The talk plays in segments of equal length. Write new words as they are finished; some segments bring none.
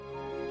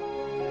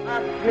A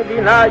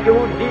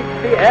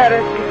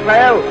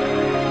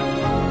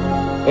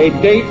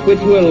date which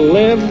will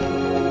live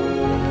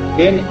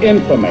in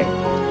infamy.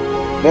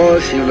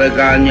 Both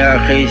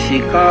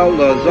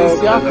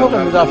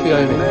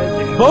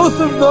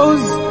of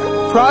those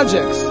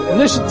projects,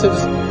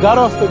 initiatives, got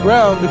off the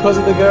ground because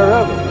of the Ger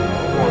Rebbe.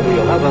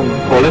 The 11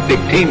 Olympic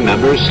team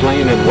members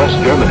slain in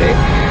West Germany.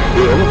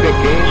 The Olympic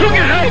Games.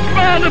 Zugehört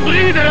waren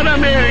Brüder in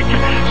Amerika.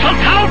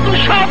 Vertraut und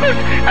Schabbat,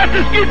 es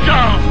ist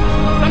getan.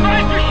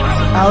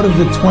 Out of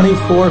the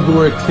 24 who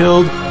were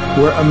killed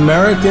were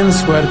Americans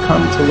who had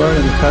come to learn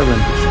in Hebron.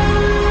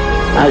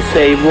 I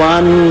say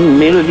 1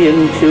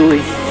 million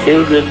Jewish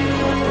children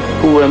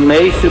who were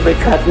made to be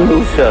cut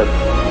loose.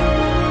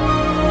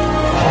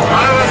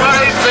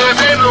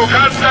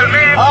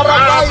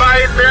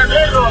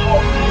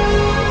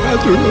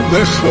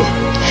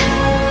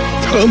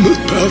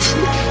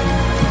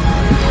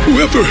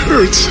 Whoever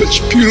heard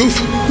such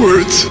beautiful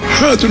words?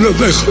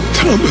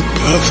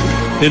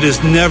 It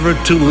is never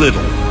too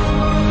little.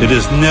 It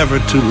is never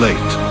too late.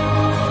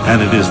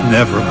 And it is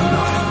never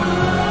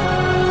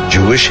enough.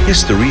 Jewish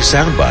History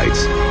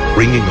Soundbites,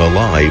 bringing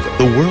alive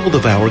the world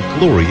of our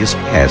glorious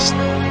past.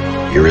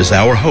 Here is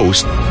our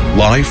host,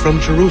 live from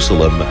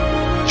Jerusalem,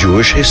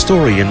 Jewish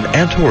historian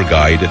and tour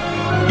guide,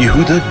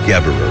 Yehuda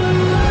Geberer.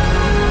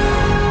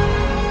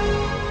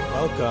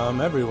 Welcome,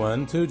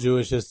 everyone, to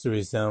Jewish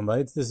History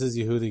Soundbites. This is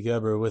Yehuda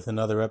Geberer with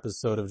another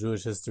episode of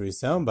Jewish History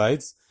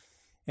Soundbites.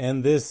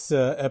 And this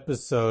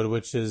episode,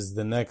 which is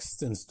the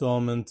next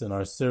installment in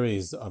our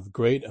series of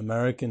great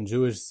American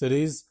Jewish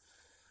cities.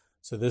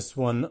 So this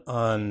one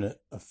on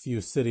a few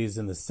cities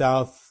in the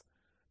South: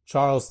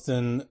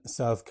 Charleston,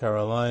 South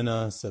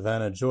Carolina,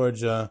 Savannah,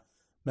 Georgia,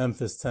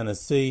 Memphis,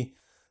 Tennessee.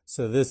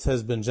 So this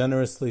has been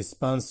generously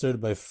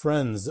sponsored by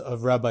friends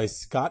of Rabbi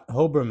Scott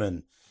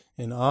Hoberman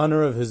in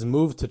honor of his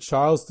move to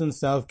Charleston,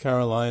 South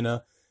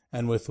Carolina,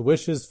 and with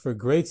wishes for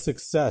great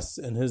success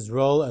in his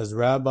role as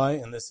rabbi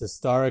in this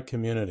historic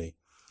community.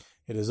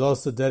 It is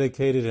also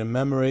dedicated in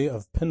memory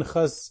of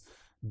Pinchas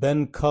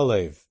ben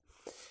Kalev.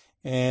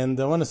 And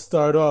I want to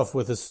start off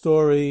with a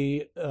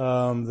story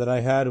that I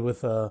had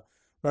with a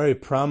very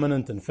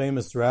prominent and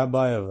famous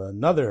rabbi of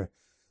another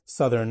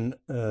southern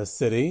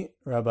city,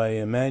 Rabbi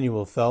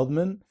Emanuel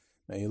Feldman.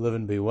 May you live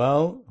and be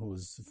well, who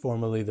was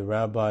formerly the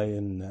rabbi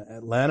in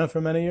Atlanta for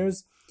many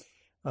years.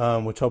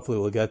 Which hopefully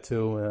we'll get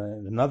to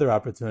in another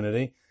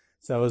opportunity.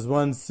 So I was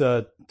once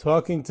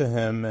talking to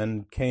him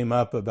and came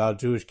up about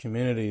Jewish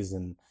communities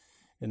in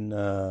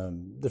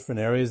different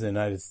areas in the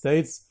United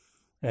States.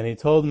 And he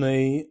told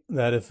me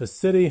that if a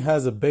city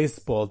has a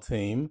baseball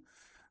team,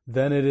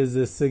 then it is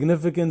a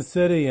significant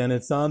city and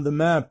it's on the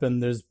map,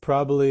 and there's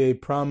probably a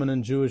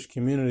prominent Jewish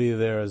community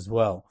there as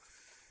well.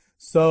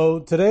 So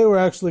today we're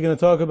actually going to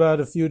talk about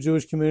a few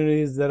Jewish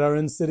communities that are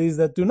in cities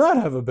that do not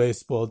have a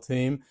baseball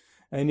team,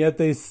 and yet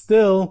they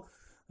still,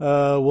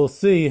 we'll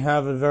see,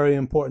 have a very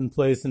important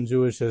place in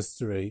Jewish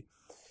history.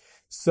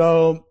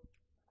 So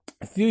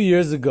a few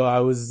years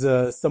ago,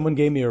 someone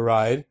gave me a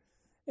ride,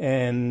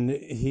 and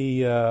he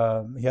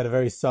had a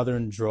very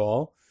southern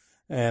drawl,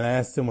 and I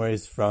asked him where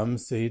he's from.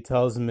 So he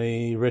tells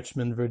me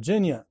Richmond,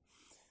 Virginia.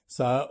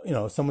 So,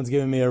 someone's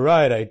giving me a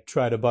ride. I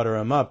try to butter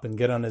him up and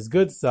get on his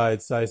good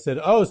side. So I said,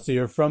 "Oh, so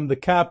you're from the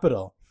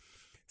capital."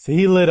 So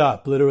he lit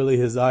up, literally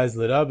his eyes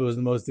lit up. It was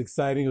the most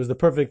exciting. It was the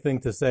perfect thing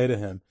to say to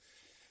him.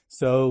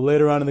 So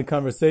later on in the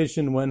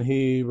conversation, when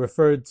he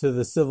referred to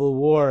the Civil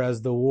War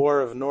as the War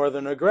of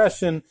Northern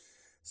Aggression,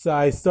 so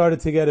I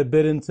started to get a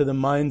bit into the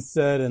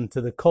mindset and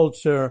to the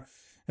culture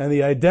and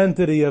the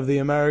identity of the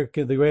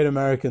great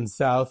American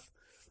South,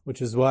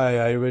 which is why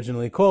I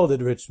originally called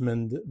it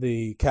Richmond,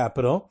 the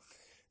capital.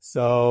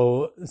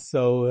 So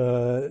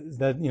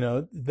that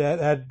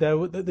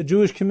the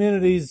Jewish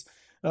communities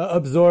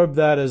absorb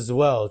that as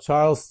well.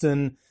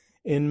 Charleston,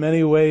 in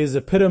many ways,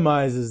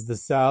 epitomizes the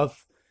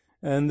South,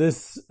 and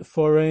this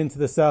foray into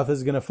the South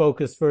is going to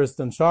focus first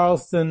on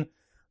Charleston.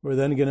 We're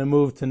then going to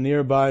move to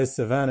nearby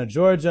Savannah,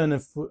 Georgia,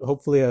 and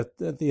hopefully at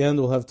the end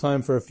we'll have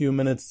time for a few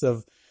minutes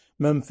of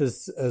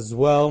Memphis as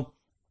well.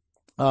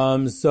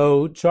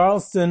 So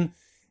Charleston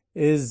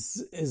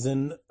is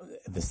in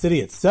the city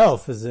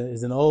itself is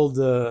an old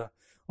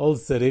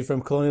city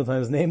from colonial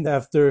times, named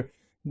after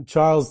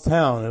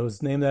Charlestown. It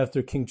was named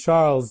after King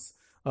Charles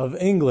of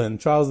England.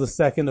 Charles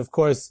II, of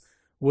course,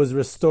 was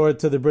restored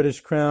to the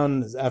British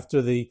crown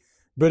after the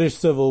British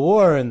Civil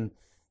War in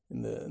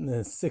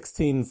the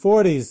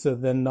 1640s. So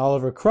then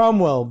Oliver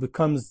Cromwell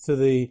comes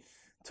to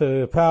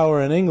power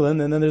in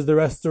England, and then there's the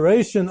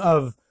restoration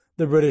of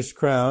the British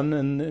crown,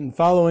 and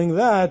following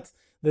that,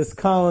 this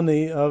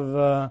colony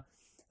of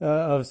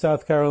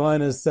South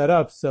Carolina is set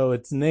up. So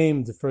it's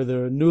named for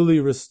the newly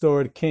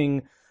restored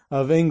King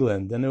of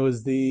England, and it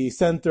was the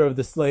center of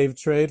the slave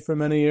trade for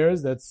many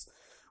years. That's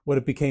what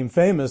it became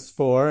famous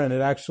for, and it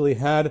actually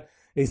had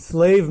a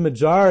slave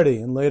majority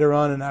and later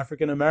on an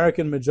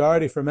African-American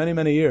majority for many,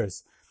 many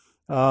years.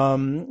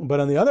 But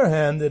on the other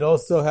hand, it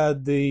also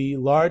had the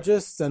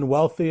largest and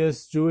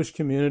wealthiest Jewish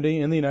community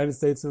in the United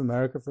States of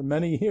America for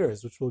many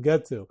years, which we'll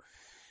get to.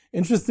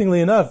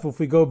 interestingly enough, if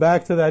we go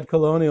back to that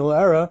colonial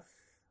era,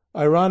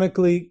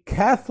 ironically,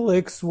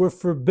 Catholics were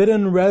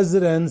forbidden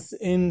residence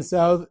in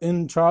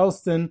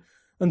Charleston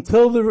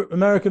until the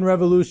American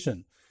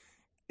Revolution.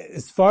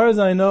 As far as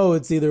I know,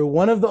 it's either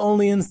one of the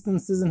only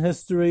instances in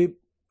history,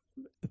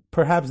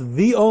 perhaps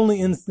the only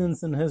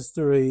instance in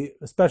history,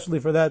 especially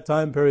for that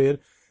time period,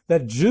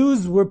 that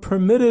Jews were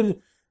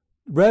permitted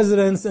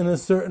residence in a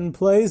certain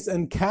place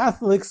and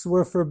Catholics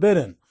were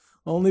forbidden.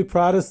 Only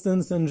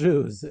Protestants and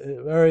Jews.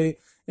 A very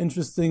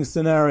interesting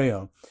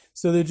scenario.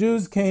 So the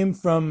Jews came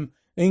from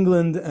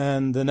England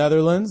and the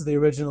Netherlands, the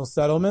original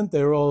settlement.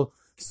 They were all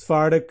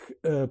Sephardic,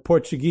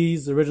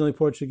 Portuguese, originally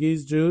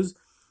Portuguese Jews,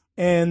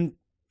 and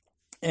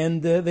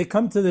they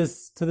come to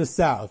the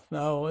South.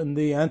 Now, in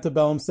the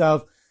antebellum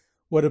South,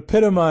 what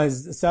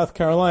epitomized South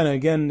Carolina,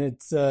 again,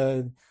 it's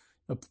the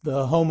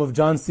home of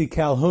John C.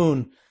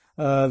 Calhoun,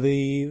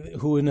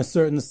 who in a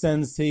certain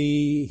sense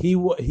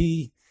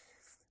he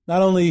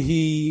not only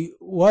he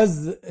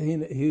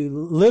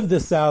lived the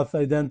South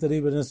identity,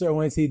 but in a certain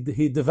ways he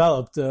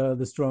developed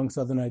the strong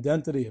Southern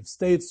identity of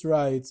states'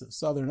 rights, of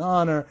Southern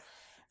honor,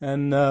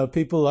 and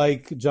people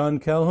like John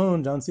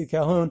C.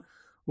 Calhoun,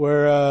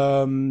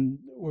 were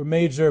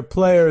major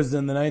players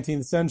in the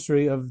 19th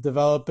century of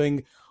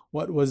developing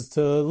what was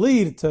to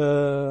lead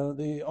to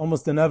the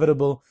almost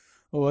inevitable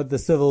the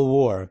Civil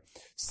War.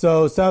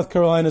 So South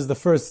Carolina is the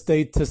first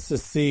state to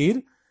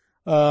secede,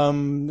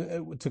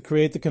 to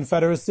create the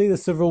Confederacy. The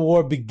Civil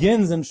War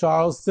begins in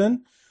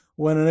Charleston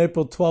when on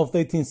April 12th,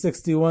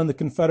 1861, the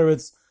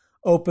Confederates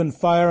opened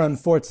fire on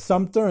Fort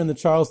Sumter in the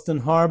Charleston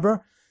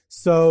Harbor.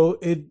 So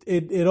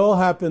it all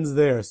happens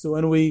there. So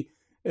when we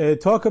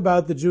talk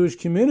about the Jewish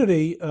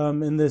community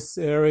in this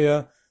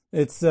area,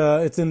 it's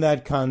in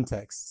that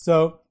context.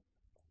 So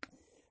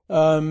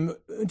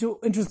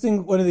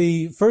interesting, one of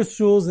the first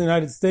shuls in the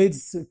United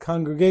States,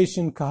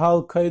 congregation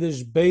Kahal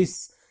Kodesh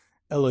Beis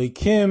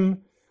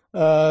Elohim,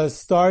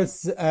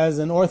 starts as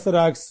an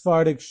Orthodox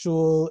Sephardic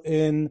shul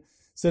in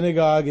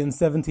synagogue in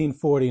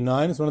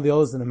 1749. It's one of the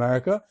oldest in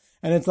America.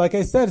 And it's, like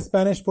I said,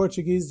 Spanish,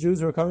 Portuguese Jews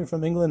who are coming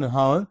from England and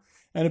Holland.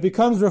 And it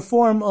becomes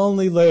Reform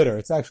only later.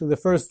 It's actually the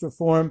first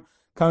Reform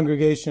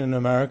congregation in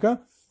America.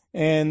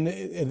 And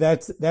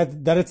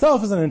that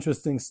itself is an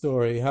interesting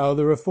story, how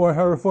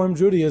Reform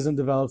Judaism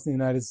develops in the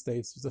United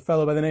States. There's a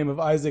fellow by the name of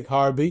Isaac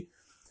Harvey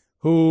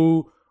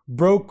who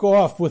broke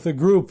off with a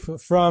group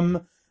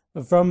from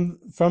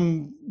Beth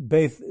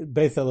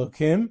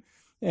Elohim,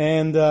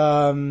 and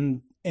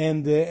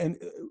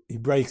he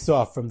breaks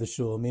off from the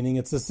shul, meaning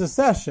it's a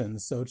secession.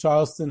 So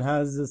Charleston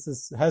has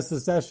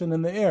secession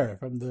in the air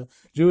from the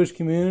Jewish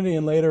community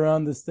and later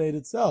on the state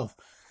itself.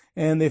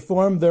 And they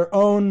formed their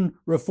own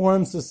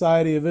Reform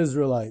Society of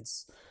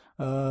Israelites,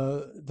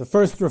 the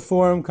first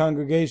Reform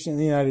congregation in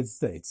the United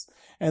States.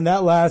 And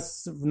that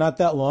lasts not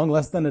that long,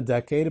 less than a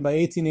decade. And by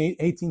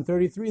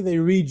 1833, they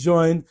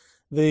rejoined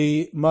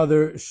the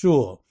mother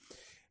shul.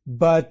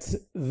 But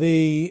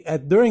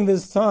during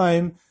this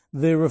time,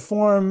 the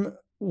Reform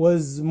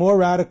was more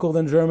radical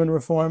than German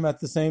Reform at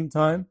the same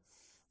time.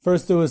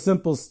 First, there was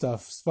simple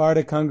stuff,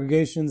 Sephardic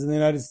congregations in the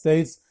United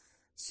States.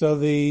 So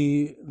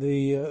the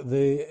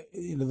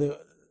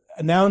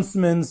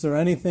announcements or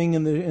anything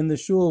in the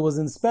shul was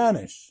in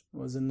Spanish. It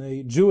was in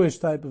a Jewish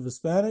type of a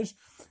Spanish,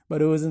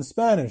 but it was in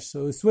Spanish.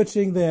 So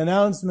switching the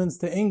announcements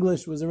to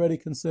English was already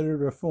considered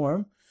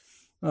Reform.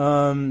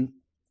 So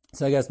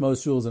I guess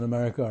most shuls in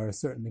America are a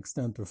certain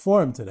extent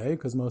Reform today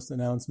because most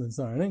announcements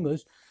are in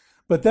English.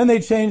 But then they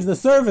changed the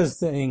service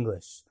to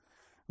English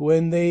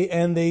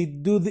they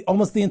do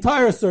almost the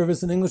entire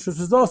service in English, which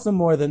was also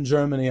more than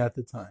Germany at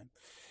the time.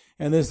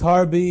 And this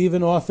Harvey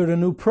even authored a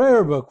new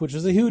prayer book, which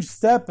is a huge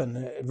step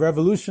and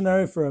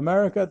revolutionary for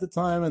America at the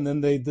time. And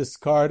then they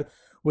discard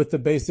with the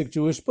basic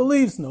Jewish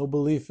beliefs, no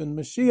belief in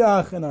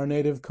Mashiach, and our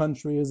native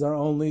country is our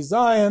only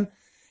Zion.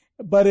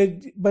 But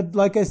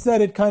like I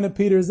said, it kind of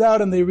peters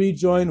out, and they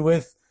rejoin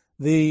with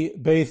the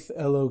Beth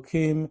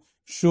Elohim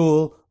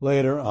shul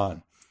later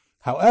on.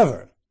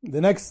 However,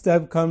 the next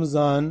step comes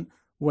on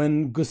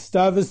when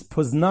Gustavus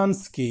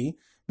Poznański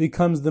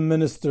becomes the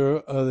minister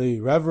of the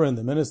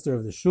minister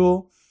of the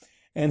shul.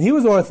 And he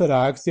was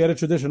Orthodox. He had a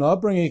traditional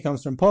upbringing. He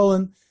comes from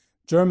Poland,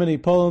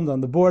 Poland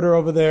on the border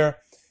over there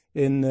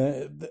in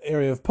the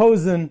area of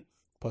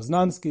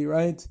Poznański,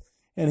 right?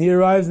 And he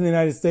arrives in the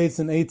United States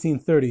in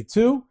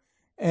 1832.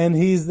 And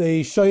he's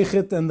the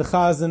Shoichet and the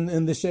Chazan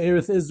in the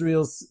She'erith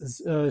Israel's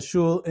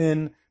shul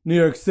in New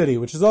York City,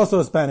 which is also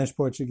a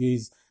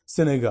Spanish-Portuguese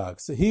synagogue.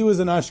 So he was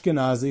an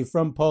Ashkenazi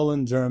from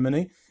Poland,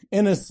 Germany,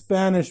 in a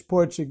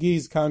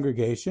Spanish-Portuguese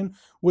congregation,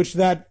 which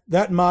that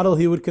model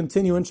he would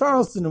continue in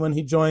Charleston when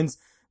he joins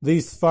the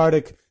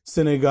Sephardic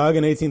synagogue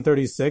in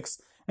 1836,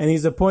 and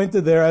he's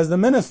appointed there as the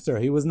minister.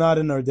 He was not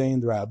an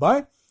ordained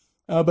rabbi,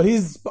 but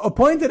he's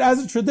appointed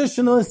as a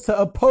traditionalist to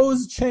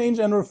oppose change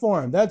and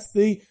reform. That's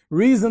the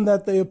reason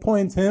that they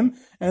appoint him,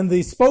 and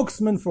the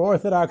spokesman for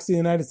Orthodoxy in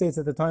the United States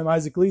at the time,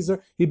 Isaac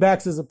Leeser, he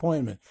backs his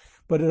appointment.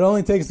 But it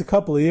only takes a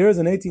couple of years.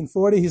 In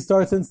 1840, he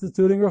starts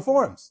instituting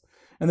reforms.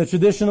 And the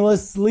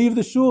traditionalists leave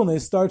the shul and they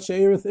start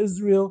She'erith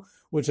Israel,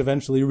 which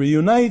eventually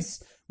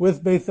reunites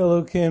with Beit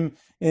Elokim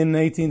in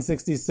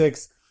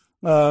 1866.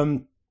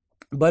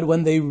 But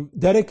when they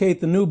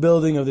dedicate the new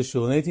building of the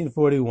shul in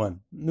 1841,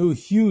 new,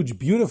 huge,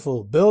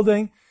 beautiful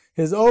building,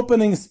 his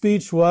opening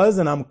speech was,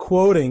 and I'm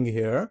quoting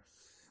here,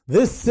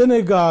 "This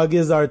synagogue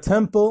is our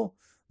temple,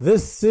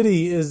 this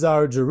city is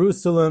our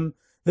Jerusalem,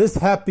 this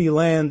happy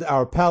land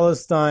our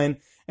Palestine,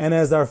 and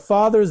as our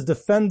fathers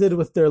defended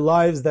with their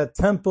lives that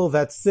temple,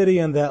 that city,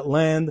 and that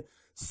land,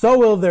 so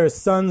will their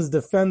sons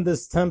defend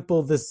this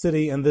temple, this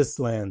city, and this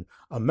land.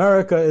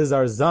 America is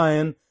our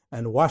Zion,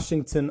 and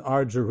Washington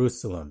our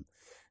Jerusalem."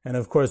 And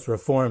of course,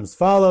 reforms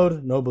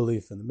followed. No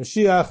belief in the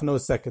Mashiach, no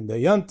second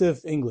day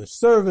Yontif, English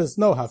service,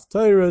 no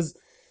Haftarahs.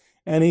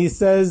 And he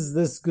says,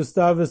 this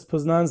Gustavus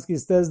Poznansky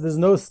says, there's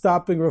no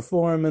stopping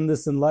reform in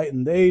this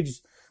enlightened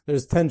age.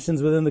 There's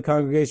tensions within the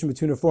congregation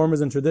between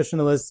reformers and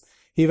traditionalists.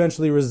 He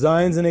eventually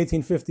resigns in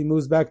 1850,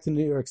 moves back to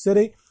New York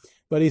City,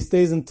 but he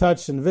stays in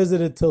touch and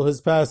visited till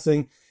his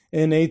passing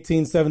in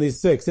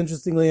 1876.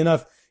 Interestingly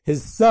enough,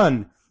 his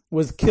son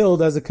was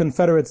killed as a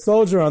Confederate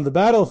soldier on the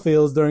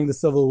battlefields during the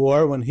Civil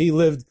War when he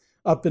lived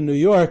up in New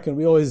York. And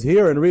we always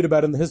hear and read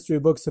about in the history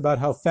books about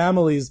how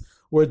families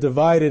were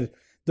divided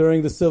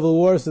during the Civil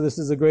War. So this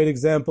is a great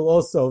example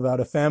also about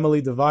a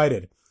family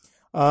divided.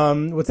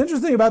 What's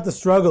interesting about the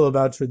struggle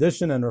about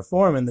tradition and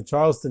reform in the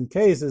Charleston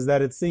case is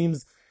that it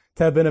seems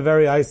to have been a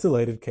very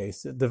isolated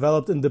case. It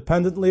developed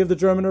independently of the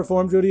German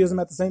Reform Judaism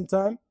at the same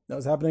time. That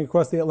was happening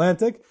across the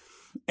Atlantic.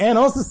 And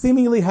also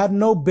seemingly had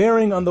no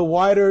bearing on the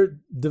wider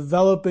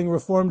developing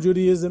Reform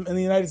Judaism in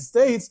the United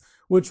States,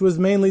 which was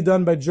mainly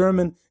done by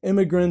German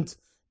immigrant,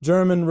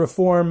 German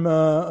Reform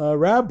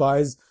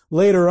rabbis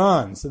later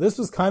on. So this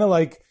was kind of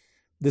like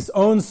this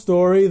own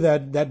story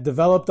that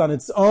developed on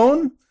its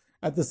own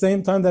at the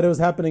same time that it was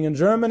happening in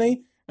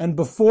Germany and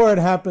before it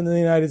happened in the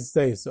United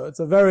States. So it's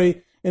a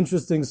very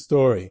interesting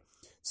story.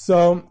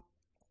 So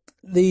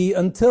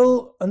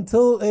until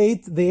the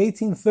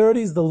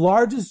 1830s, the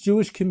largest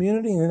Jewish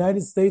community in the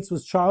United States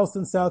was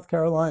Charleston, South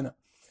Carolina.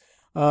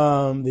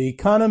 The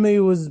economy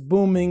was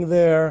booming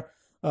there.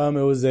 It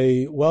was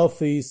a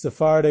wealthy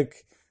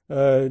Sephardic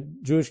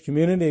Jewish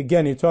community.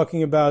 Again, you're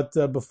talking about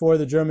before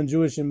the German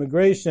Jewish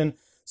immigration,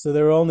 so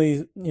there were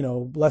only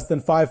less than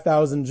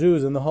 5,000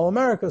 Jews in the whole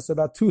America. So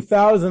about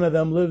 2,000 of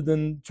them lived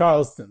in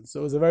Charleston. So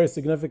it was a very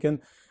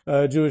significant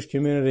Jewish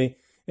community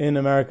in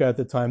America at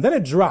the time. Then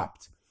it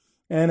dropped.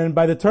 And then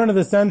by the turn of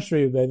the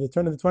century, by the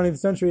turn of the 20th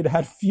century, it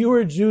had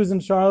fewer Jews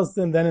in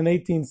Charleston than in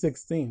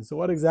 1816. So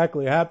what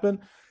exactly happened?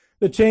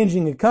 The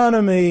changing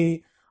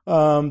economy,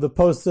 the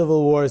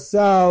post-Civil War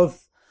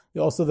South,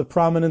 also the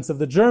prominence of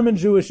the German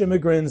Jewish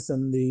immigrants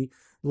and the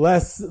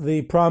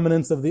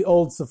prominence of the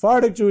old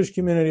Sephardic Jewish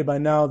community. By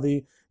now,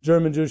 the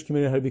German Jewish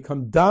community had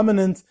become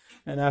dominant.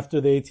 And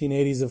after the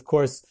 1880s, of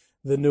course,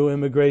 the new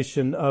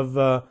immigration of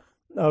the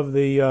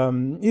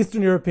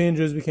Eastern European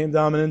Jews became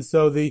dominant.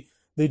 So the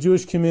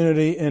Jewish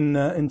community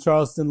in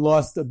Charleston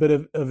lost a bit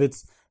of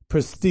its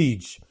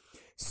prestige.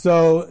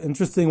 So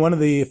interesting. One of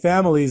the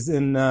families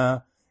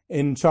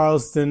in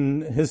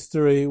Charleston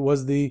history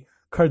was the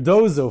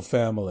Cardozo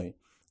family,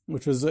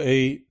 which was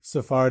a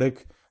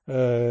Sephardic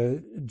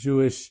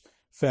Jewish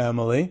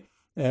family.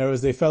 There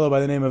was a fellow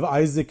by the name of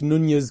Isaac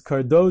Nunez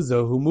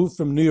Cardozo who moved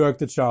from New York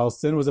to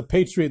Charleston. Was a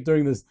patriot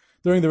during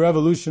the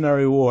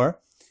Revolutionary War.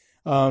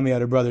 He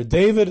had a brother,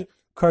 David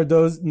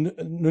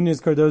Nunez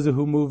Cardozo,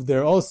 who moved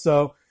there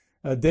also.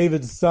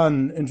 David's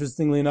son,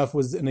 interestingly enough,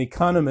 was an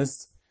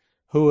economist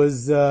who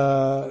was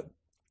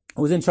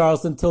in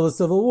Charleston till the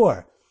Civil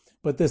War.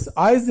 But this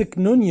Isaac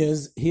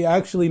Nunez, he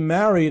actually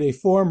married a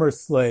former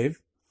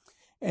slave,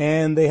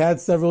 and they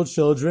had several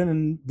children.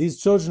 And these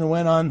children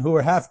went on, who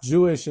were half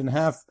Jewish and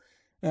half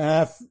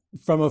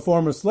from a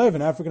former slave,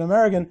 an African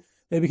American.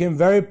 They became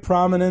very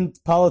prominent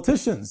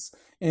politicians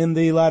in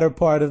the latter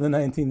part of the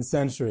 19th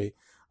century.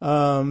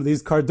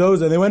 These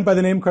Cardozo, they went by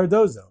the name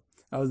Cardozo.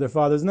 That was their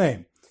father's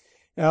name.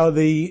 Now,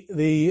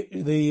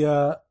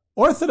 the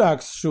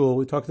Orthodox shul,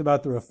 we talked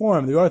about the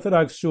Reform, the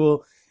Orthodox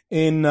shul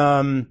in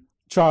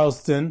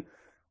Charleston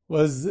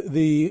was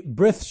the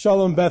Brith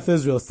Shalom Beth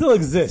Israel. It still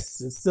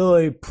exists. It's still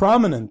a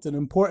prominent and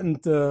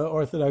important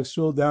Orthodox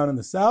shul down in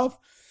the South.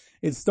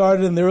 It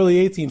started in the early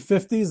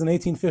 1850s. In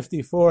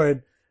 1854,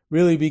 it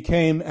really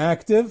became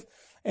active.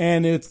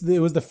 And it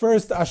was the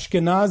first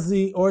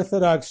Ashkenazi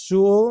Orthodox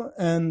shul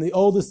and the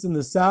oldest in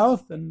the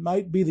South, and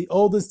might be the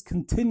oldest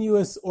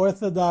continuous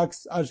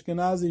Orthodox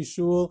Ashkenazi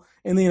shul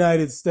in the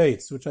United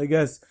States, which I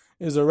guess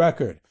is a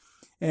record.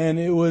 And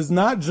it was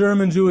not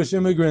German Jewish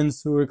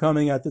immigrants who were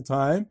coming at the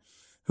time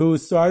who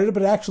started it,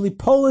 but actually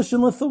Polish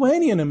and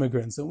Lithuanian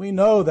immigrants. And we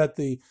know that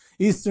the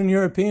Eastern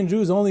European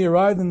Jews only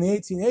arrived in the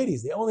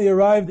 1880s. They only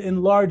arrived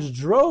in large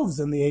droves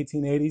in the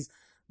 1880s.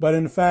 But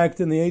in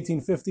fact, in the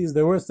 1850s,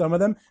 there were some of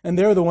them, and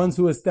they're the ones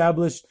who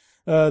established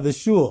the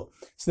shul.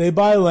 So they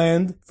buy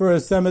land for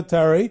a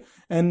cemetery,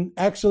 and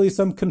actually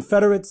some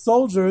Confederate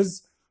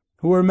soldiers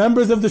who were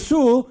members of the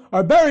shul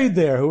are buried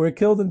there, who were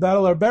killed in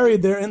battle are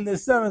buried there in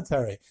this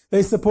cemetery.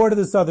 They supported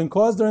the Southern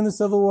cause during the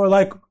Civil War,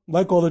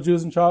 like all the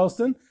Jews in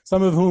Charleston,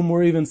 some of whom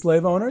were even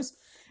slave owners.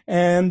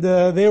 And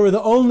they were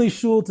the only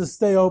shul to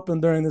stay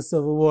open during the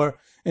Civil War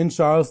in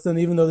Charleston,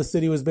 even though the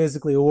city was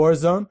basically a war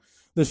zone.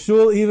 The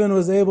shul even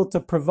was able to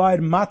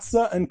provide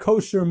matzah and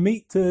kosher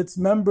meat to its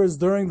members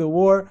during the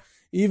war,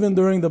 even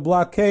during the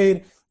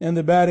blockade and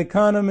the bad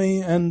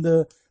economy and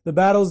the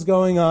battles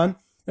going on.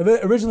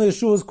 Originally, the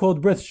shul was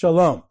called Brit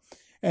Shalom.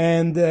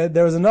 And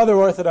there was another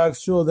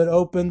Orthodox shul that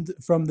opened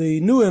from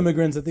the new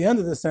immigrants at the end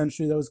of the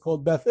century that was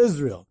called Beth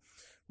Israel.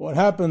 What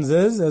happens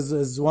is,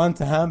 as wont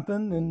to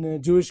happen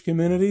in Jewish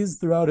communities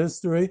throughout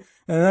history,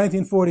 and in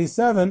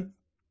 1947,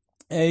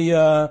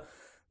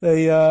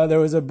 there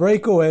was a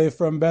breakaway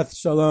from Beth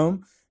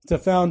Shalom to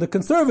found a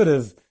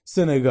conservative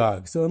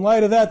synagogue. So in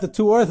light of that, the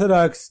two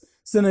Orthodox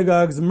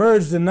synagogues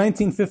merged in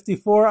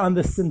 1954 on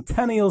the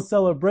centennial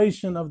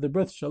celebration of the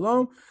Brit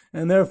Shalom,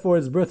 and therefore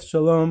it's Brit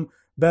Shalom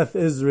Beth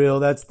Israel.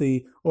 That's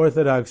the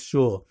Orthodox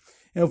shul.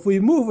 And if we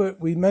move it,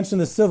 we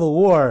mentioned the Civil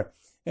War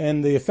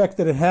and the effect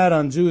that it had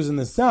on Jews in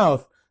the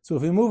South. So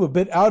if we move a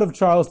bit out of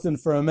Charleston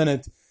for a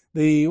minute,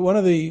 one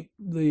of the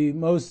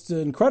most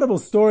incredible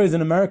stories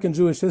in American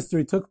Jewish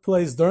history took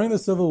place during the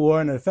Civil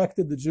War and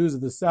affected the Jews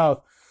of the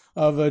South,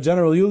 of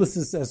General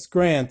Ulysses S.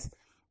 Grant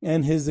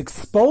and his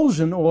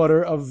expulsion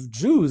order of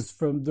Jews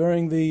from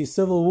during the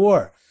Civil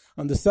War.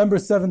 On December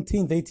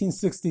 17th,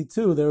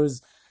 1862, there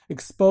was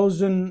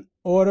expulsion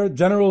order,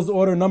 General's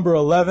Order number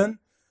 11,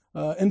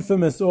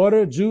 infamous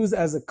order, Jews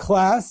as a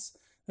class,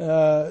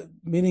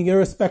 meaning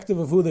irrespective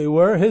of who they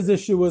were. His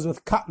issue was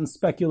with cotton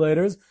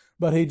speculators,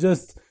 but he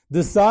just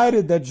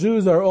decided that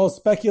Jews are all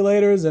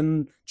speculators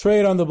and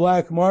trade on the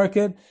black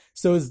market,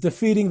 so it's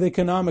defeating the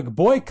economic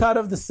boycott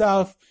of the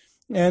South,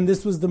 and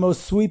this was the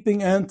most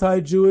sweeping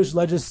anti-Jewish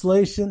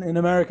legislation in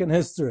American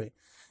history.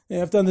 You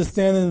have to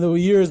understand in the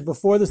years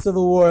before the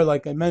Civil War,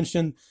 like I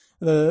mentioned,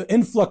 the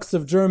influx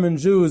of German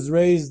Jews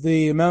raised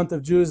the amount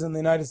of Jews in the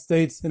United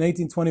States in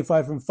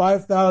 1825 from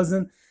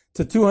 5,000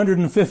 to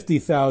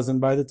 250,000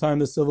 by the time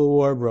the Civil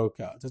War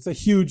broke out. It's a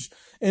huge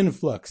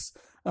influx.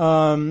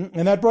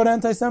 And that brought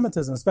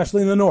anti-Semitism,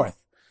 especially in the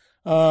North.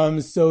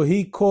 So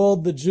he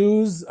called the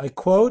Jews, I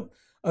quote,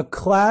 a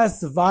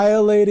class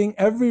violating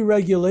every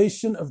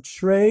regulation of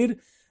trade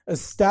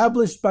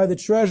established by the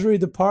Treasury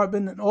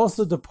Department and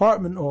also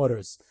department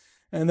orders.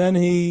 And then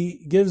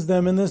he gives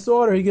them, in this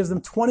order, he gives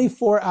them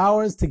 24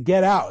 hours to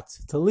get out,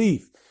 to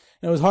leave.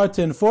 And it was hard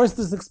to enforce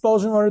this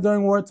expulsion order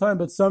during wartime,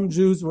 but some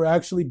Jews were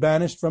actually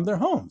banished from their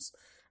homes.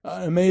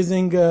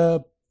 Amazing,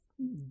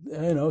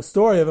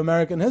 story of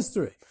American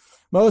history.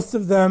 Most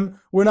of them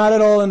were not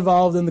at all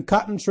involved in the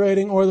cotton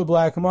trading or the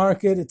black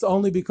market. It's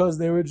only because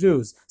they were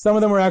Jews. Some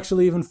of them were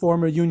actually even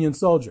former Union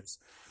soldiers.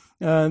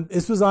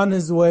 This was on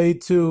his way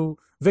to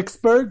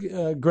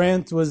Vicksburg.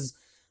 Grant was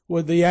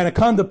the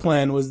Anaconda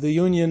Plan, was the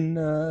Union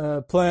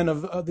plan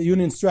of the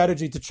Union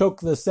strategy to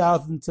choke the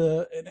South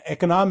into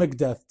economic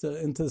death,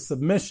 into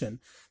submission.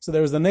 So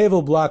there was the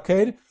naval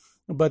blockade,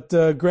 but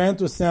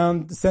Grant was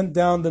sent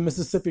down the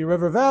Mississippi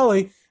River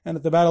Valley, and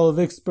at the Battle of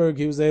Vicksburg,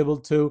 he was able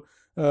to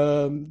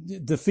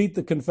defeat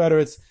the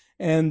Confederates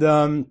and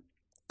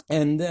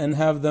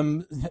have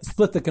them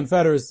split the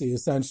Confederacy,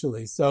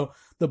 essentially. So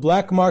the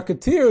black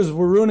marketeers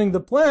were ruining the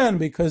plan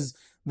because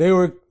they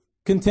were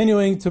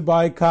continuing to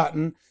buy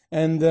cotton,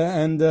 and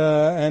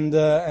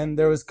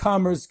there was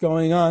commerce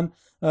going on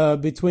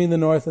between the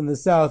North and the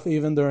South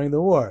even during the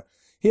war.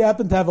 He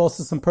happened to have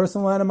also some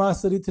personal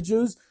animosity to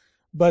Jews,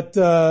 but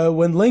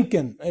when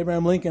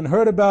Abraham Lincoln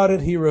heard about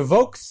it, he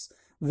revokes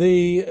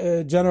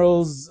the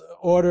General's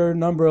Order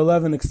number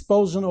 11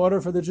 expulsion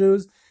order for the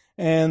Jews,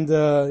 and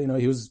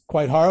he was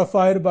quite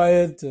horrified by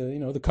it.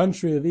 The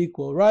country of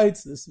equal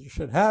rights, this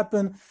should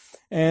happen.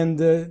 And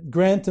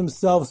Grant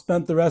himself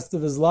spent the rest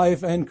of his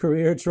life and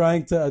career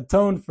trying to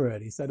atone for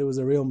it. He said it was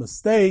a real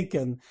mistake,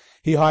 and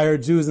he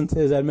hired Jews into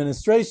his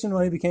administration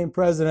when he became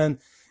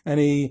president,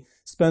 and he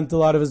spent a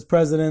lot of his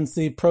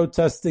presidency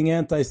protesting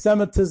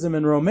anti-Semitism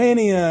in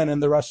Romania and in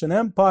the Russian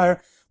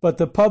Empire, but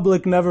the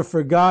public never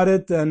forgot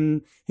it,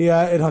 and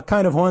it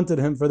kind of haunted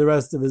him for the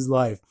rest of his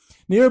life.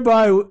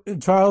 Nearby in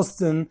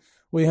Charleston,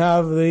 we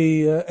have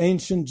the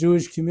ancient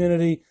Jewish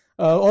community,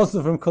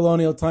 also from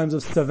colonial times,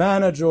 of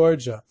Savannah,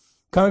 Georgia.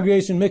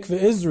 Congregation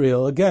Mikveh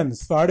Israel, again,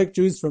 Sephardic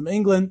Jews from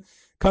England,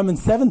 come in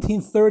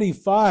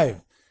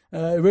 1735.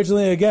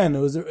 Originally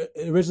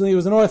it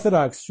was an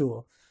Orthodox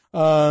shul.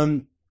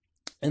 And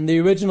the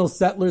original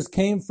settlers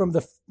came from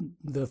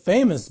the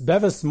famous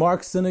Bevis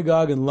Mark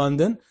Synagogue in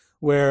London,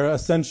 where a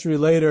century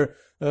later,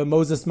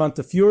 Moses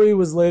Montefiore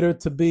was later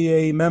to be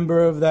a member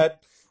of that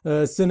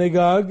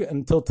synagogue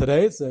until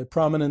today. It's a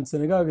prominent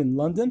synagogue in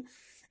London.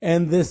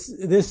 And this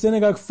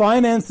synagogue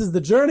finances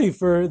the journey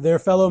for their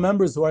fellow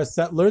members who are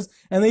settlers.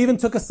 And they even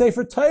took a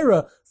Sefer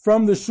Torah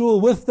from the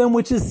shul with them,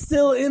 which is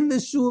still in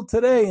the shul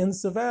today in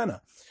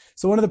Savannah.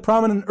 So one of the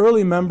prominent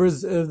early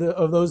members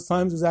of those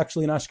times was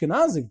actually an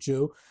Ashkenazic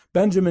Jew,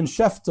 Benjamin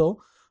Sheftel,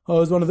 who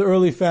was one of the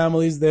early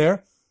families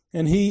there.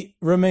 and he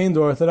remained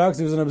Orthodox.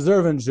 He was an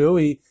observant Jew.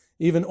 He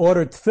even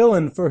ordered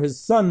tefillin for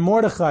his son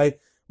Mordechai.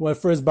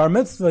 For his bar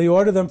mitzvah, he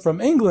ordered them from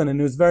England, and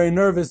he was very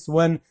nervous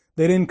when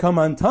they didn't come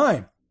on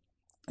time.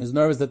 He was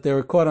nervous that they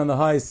were caught on the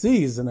high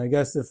seas, and I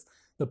guess if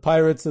the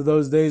pirates of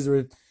those days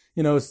were,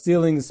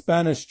 stealing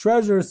Spanish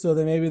treasure, so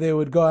that maybe they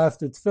would go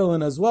after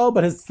tefillin as well.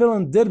 But his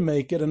tefillin did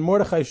make it, and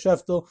Mordechai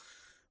Sheftel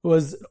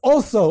was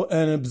also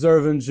an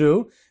observant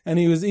Jew, and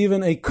he was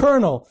even a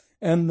colonel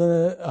and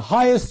the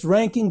highest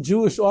ranking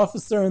Jewish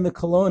officer in the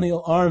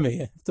colonial army. You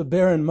have to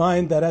bear in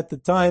mind that at the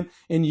time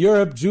in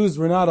Europe, Jews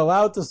were not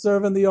allowed to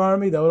serve in the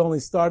army. That would only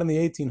start in the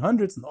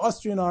 1800s in the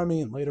Austrian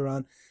army and later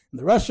on in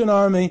the Russian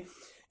army.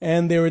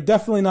 And they were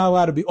definitely not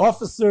allowed to be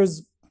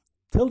officers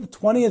till the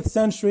 20th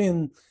century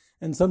and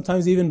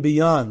sometimes even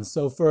beyond.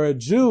 So for a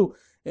Jew,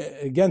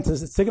 again, to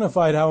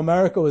signify how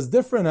America was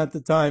different at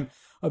the time,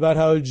 about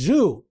how a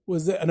Jew,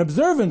 was an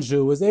observant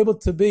Jew, was able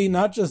to be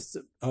not just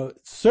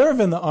serve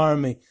in the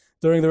army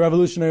during the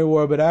Revolutionary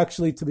War, but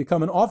actually to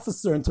become an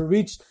officer and to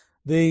reach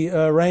the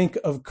rank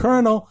of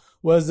colonel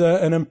was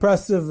an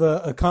impressive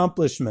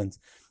accomplishment.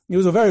 He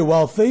was a very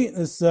wealthy,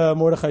 this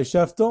Mordechai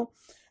Sheftel,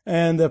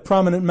 and a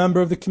prominent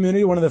member of the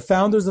community, one of the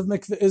founders of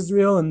Mikveh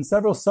Israel, and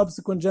several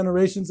subsequent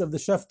generations of the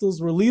Sheftels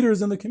were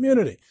leaders in the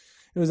community.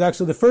 It was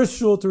actually the first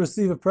shul to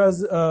receive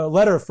a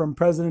letter from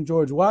President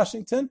George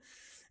Washington.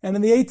 And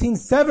in the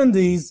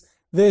 1870s,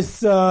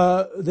 this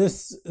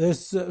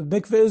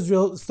Mikveh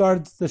Israel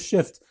started to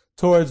shift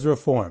towards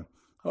reform.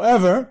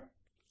 However,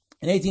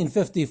 in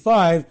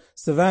 1855,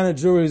 Savannah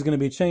Jewry is going to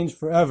be changed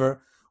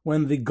forever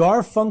when the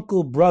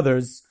Garfunkel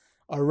brothers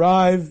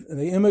arrive and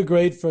they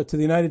immigrate to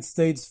the United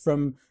States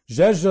from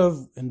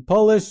Rzeszów in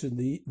Polish, and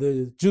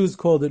the Jews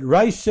called it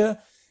Reisha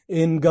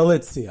in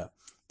Galicia.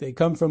 They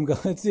come from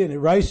Galicia, and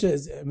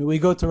Reisha we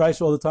go to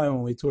Reisha all the time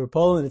when we tour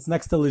Poland. It's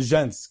next to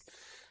Lezhensk.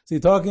 So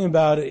you're talking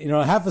about, a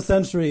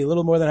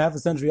little more than half a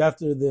century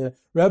after the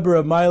Rebbe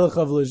of Meilich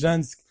of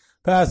Lezhensk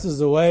passes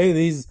away,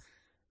 these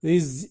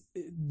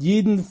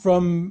Yidden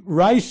from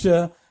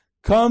Reisha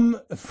come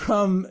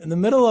from, in the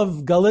middle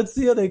of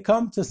Galicia, they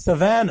come to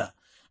Savannah.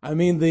 I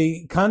mean,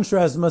 the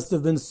contrast must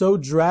have been so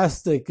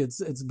drastic,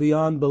 it's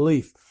beyond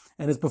belief.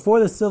 And it's before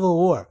the Civil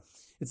War.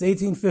 It's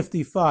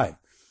 1855.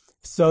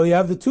 So you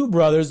have the two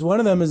brothers. One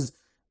of them is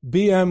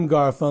B.M.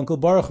 Garfunkel,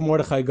 Baruch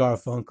Mordechai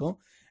Garfunkel,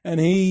 and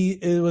he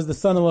was the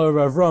son-in-law of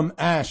Avram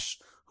Ash,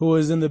 who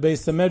was in the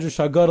Beis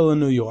HaMedrash HaGadol in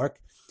New York.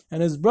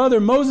 And his brother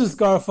Moses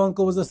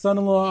Garfunkel was the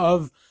son-in-law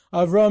of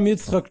Avram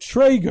Yitzchak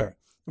Traeger,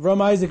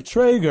 Avram Isaac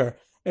Traeger,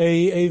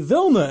 a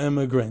Vilna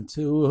immigrant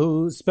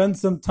who spent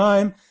some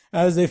time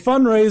as a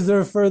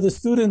fundraiser for the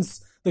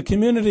students, the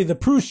community, the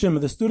Prushim,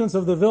 the students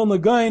of the Vilna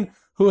Gaon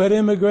who had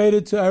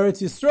immigrated to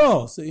Eretz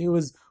Yisrael. So he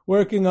was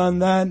working on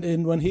that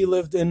when he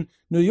lived in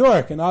New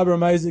York. And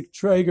Avram Isaac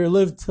Traeger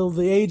lived till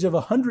the age of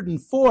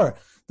 104,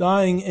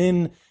 dying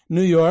in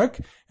New York,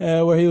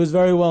 where he was a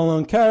very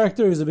well-known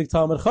character. He was a big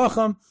Talmud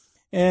Chacham.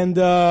 And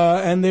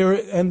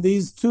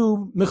these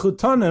two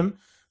Mechutanim,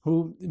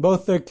 who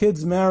both their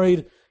kids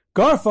married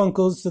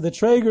Garfunkels, so the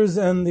Traegers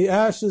and the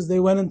Ashes, they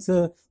went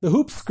into the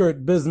hoop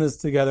skirt business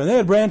together. And they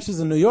had branches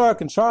in New York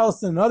and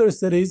Charleston and other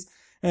cities.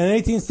 And in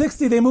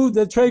 1860,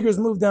 the Traegers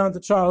moved down to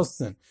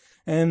Charleston.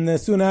 And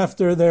soon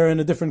after, they're in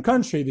a different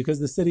country because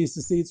the city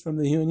secedes from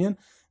the Union.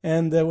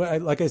 And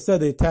like I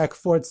said, they attack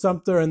Fort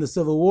Sumter and the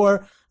Civil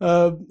War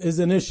is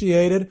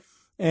initiated.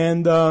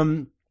 And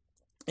they're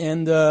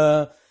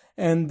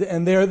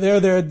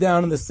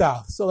down in the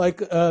South. So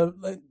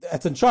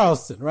that's in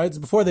Charleston, right? It's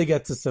before they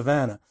get to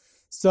Savannah.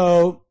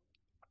 So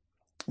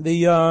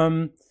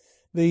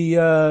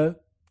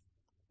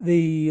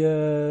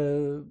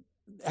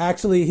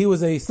actually he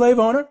was a slave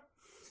owner,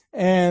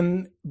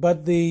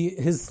 but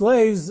his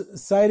slaves,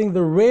 citing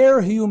the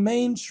rare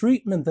humane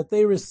treatment that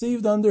they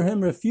received under him,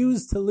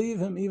 refused to leave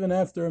him even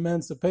after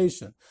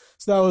emancipation.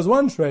 So that was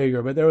one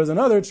Traeger, but there was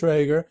another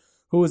Traeger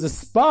who was a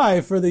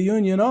spy for the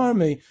Union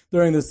Army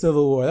during the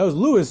Civil War. That was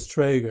Louis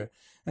Traeger.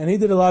 And he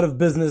did a lot of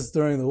business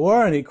during the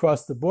war, and he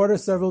crossed the border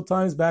several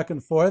times back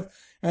and forth,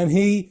 and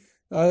he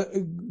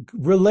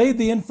relayed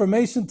the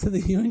information to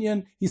the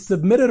Union. He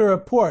submitted a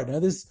report. Now,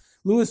 this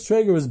Louis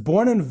Traeger was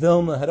born in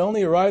Vilna, had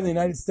only arrived in the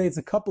United States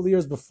a couple of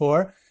years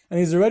before, and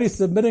he's already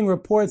submitting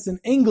reports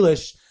in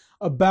English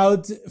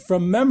about,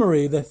 from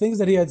memory, the things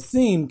that he had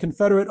seen,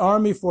 Confederate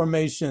Army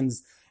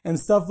formations, and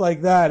stuff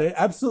like that.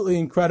 Absolutely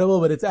incredible,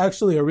 but it's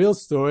actually a real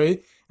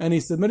story. And he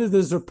submitted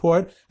this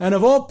report. And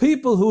of all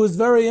people who was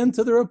very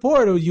into the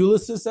report,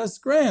 Ulysses S.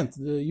 Grant,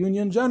 the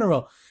Union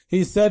general,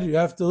 he said, you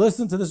have to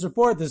listen to this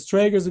report. This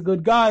Traeger's a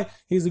good guy.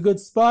 He's a good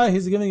spy.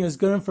 He's giving us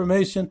good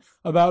information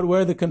about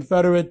where the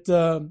Confederate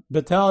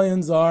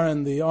battalions are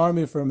and the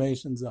army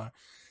formations are.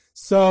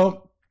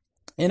 So,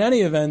 in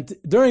any event,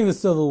 during the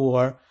Civil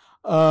War,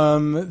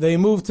 they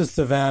moved to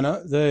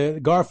Savannah. The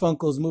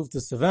Garfunkels moved to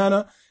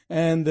Savannah.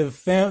 And the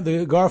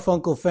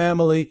Garfunkel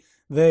family,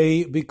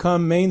 they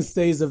become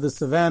mainstays of the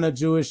Savannah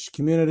Jewish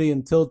community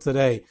until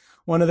today.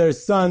 One of their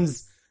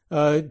sons,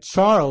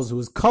 Charles, who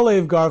was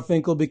Kalev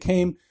Garfinkel,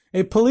 became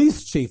a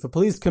police chief, a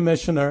police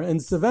commissioner in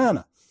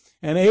Savannah.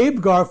 And Abe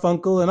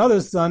Garfunkel,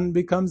 another son,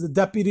 becomes the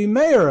deputy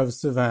mayor of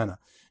Savannah.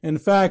 In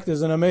fact,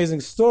 there's an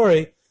amazing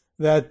story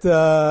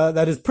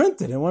that is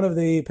printed in one of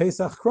the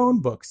Pesach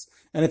Kron books,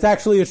 and it's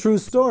actually a true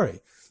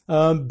story.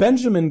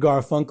 Benjamin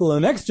Garfunkel, the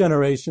next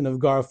generation of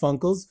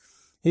Garfunkels,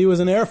 he was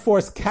an Air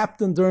Force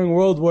captain during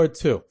World War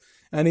II.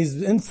 And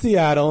he's in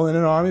Seattle, in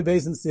an army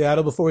base in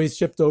Seattle, before he's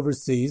shipped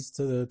overseas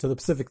to the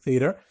Pacific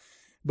Theater.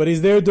 But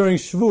he's there during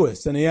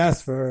Shavuos, and he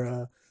asks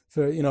for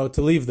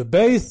to leave the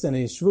base, and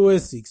he's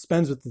Shavuos. He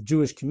spends with the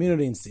Jewish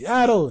community in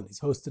Seattle, and he's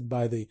hosted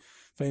by the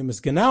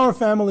famous Genauer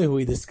family, who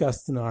we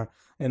discussed in our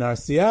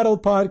Seattle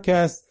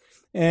podcast.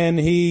 And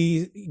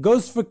he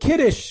goes for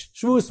Kiddush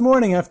Shavuos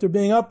morning after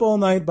being up all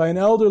night by an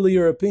elderly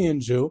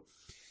European Jew.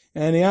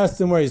 And he asked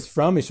him where he's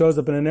from. He shows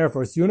up in an Air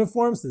Force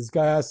uniform. So this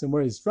guy asked him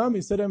where he's from.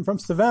 He said, I'm from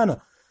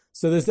Savannah.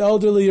 So this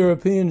elderly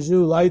European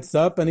Jew lights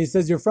up and he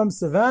says, you're from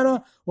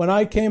Savannah? When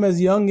I came as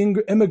a young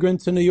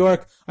immigrant to New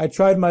York, I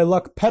tried my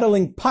luck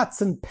peddling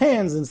pots and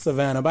pans in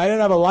Savannah, but I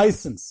didn't have a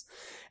license.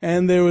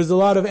 And there was a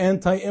lot of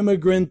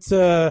anti-immigrant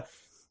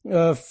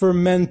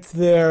ferment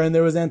there, and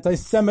there was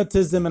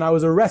anti-Semitism, and I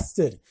was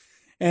arrested.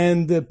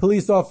 And the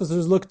police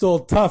officers looked all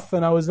tough,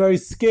 and I was very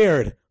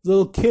scared. I was a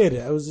little kid.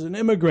 I was an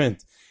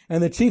immigrant.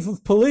 And the chief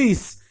of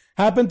police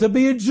happened to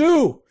be a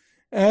Jew.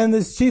 And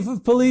this chief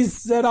of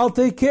police said, I'll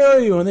take care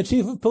of you. And the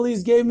chief of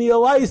police gave me a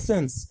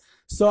license.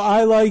 So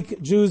I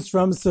like Jews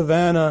from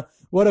Savannah.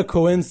 What a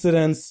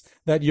coincidence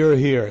that you're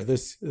here.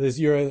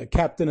 You're a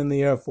captain in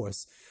the Air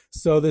Force.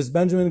 So this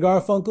Benjamin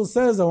Garfunkel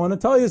says, I want to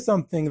tell you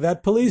something.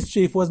 That police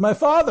chief was my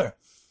father.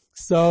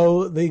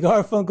 So the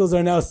Garfunkels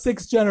are now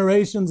 6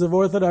 generations of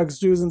Orthodox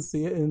Jews in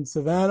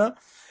Savannah.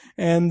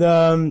 And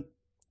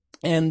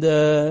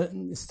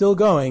still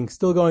going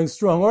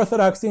strong.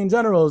 Orthodoxy in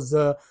general has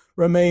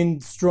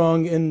remained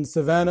strong in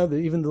Savannah.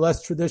 Even the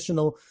less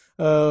traditional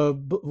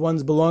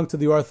ones belong to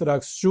the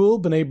Orthodox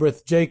shul, B'nai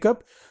B'rith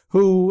Jacob,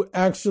 who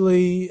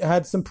actually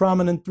had some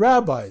prominent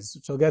rabbis,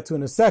 which I'll get to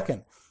in a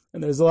second.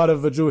 And there's a lot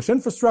of Jewish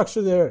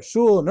infrastructure there, a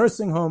shul, a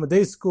nursing home, a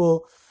day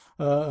school,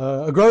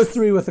 a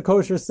grocery with a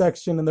kosher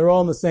section, and they're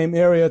all in the same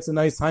area. It's a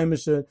nice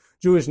Heimische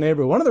Jewish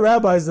neighborhood. One of the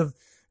rabbis of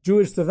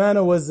Jewish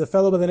Savannah was a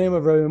fellow by the name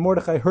of Rabbi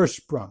Mordechai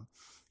Hirschsprung.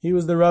 He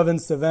was the Rav in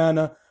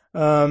Savannah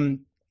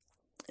in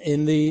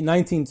the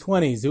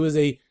 1920s. He was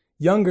a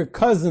younger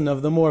cousin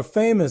of the more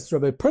famous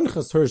Rabbi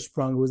Pinchas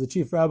Hirschsprung, who was the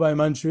chief rabbi in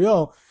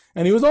Montreal,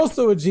 and he was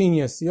also a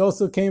genius. He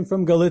also came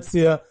from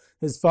Galicia.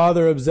 His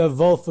father, Reb Zev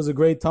Wolf, was a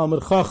great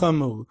Talmud Chacham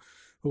who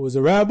was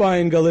a rabbi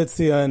in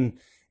Galicia, and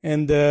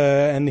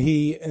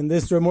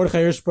this Rabbi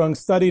Mordechai Hirschsprung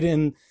studied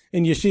in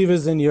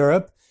yeshivas in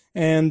Europe,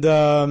 and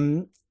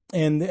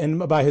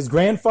by his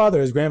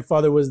grandfather. His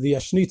grandfather was the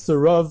Ashnitzer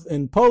Rav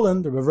in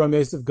Poland, Rav Ram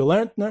Yosef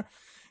Galerntner,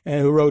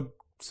 and who wrote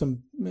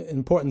some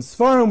important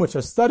Sfarim, which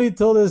are studied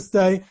till this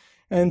day.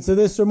 And so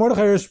this Rav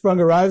Mordechai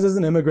Hirschsprung arrives as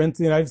an immigrant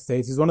to the United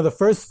States. He's one of the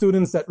first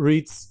students at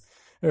RIETS,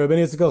 Rabbi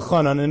Yitzchak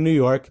Elchanan in New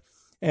York.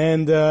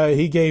 And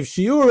he gave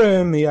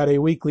shiurim, he had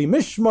a weekly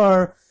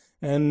mishmar,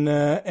 and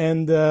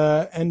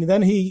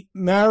then he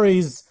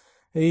marries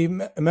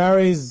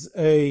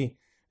the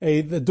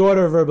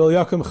daughter of Rabbi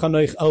Yaakov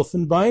Chanoich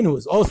Elfenbein, who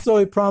was also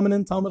a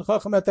prominent Talmud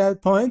Chacham at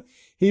that point.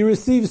 He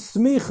receives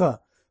smicha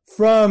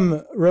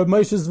from Rabbi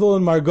Moshe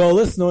Zvulun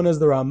Margolis, known as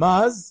the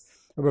Ramaz,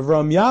 Rabbi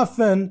Ram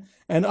Yafen,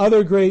 and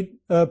other great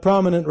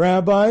prominent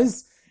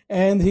rabbis.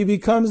 And he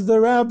becomes the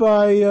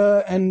rabbi,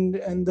 and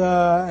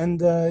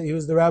he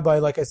was the rabbi,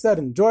 like I said,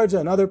 in Georgia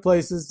and other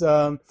places,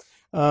 in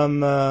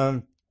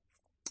the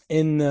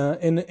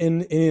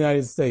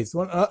United States.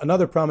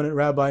 Another prominent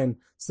rabbi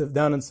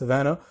down in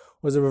Savannah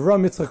was a Rav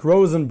Ram Yitzchak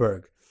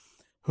Rosenberg,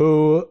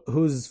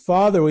 whose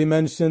father we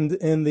mentioned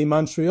in the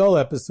Montreal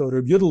episode,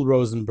 Reb Yudel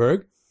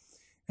Rosenberg,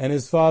 and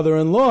his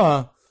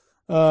father-in-law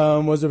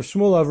was Reb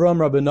Shmuel Avram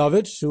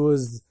Rabinovich, who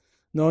was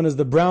known as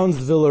the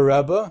Brownsville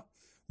Rebbe,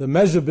 the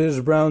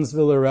Mezhebish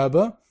Brownsville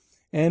Rebbe,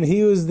 and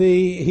he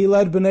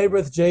led B'nai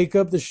B'rith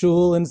Jacob, the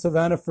shul in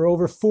Savannah, for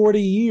over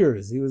 40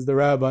 years. He was the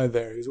rabbi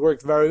there. He's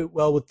worked very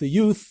well with the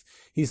youth.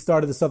 He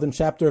started the southern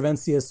chapter of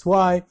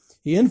NCSY.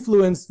 He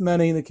influenced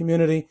many in the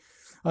community.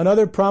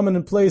 Another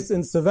prominent place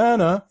in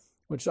Savannah,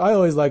 which I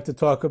always like to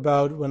talk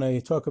about when I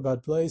talk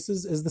about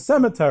places, is the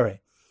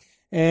cemetery.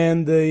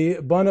 And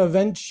the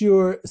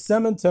Bonaventure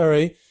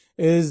Cemetery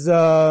is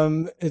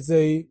it's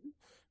a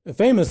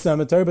famous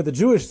cemetery, but the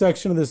Jewish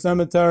section of the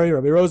cemetery,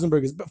 Rabbi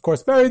Rosenberg is, of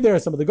course, buried there,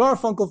 some of the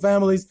Garfunkel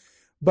families.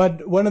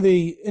 But one of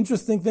the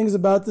interesting things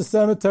about the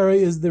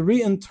cemetery is the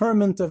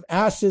reinterment of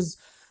ashes,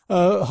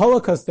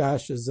 Holocaust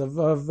ashes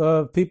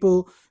of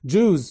people,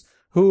 Jews,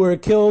 who were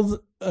killed,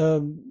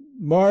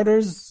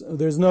 martyrs.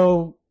 There's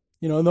no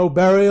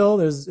burial.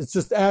 It's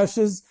just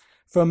ashes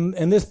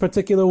and this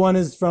particular one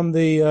is from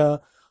the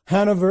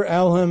Hanover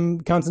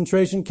Alhem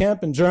concentration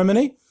camp in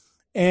Germany.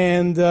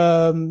 And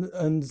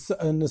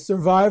the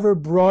survivor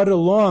brought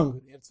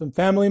along some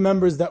family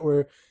members that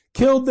were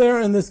killed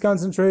there in this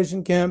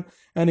concentration camp,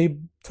 and he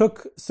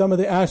took some of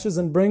the ashes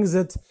and brings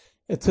it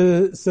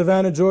to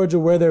Savannah, Georgia,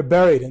 where they're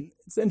buried. And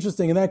it's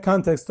interesting in that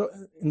context,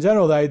 in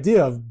general, the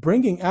idea of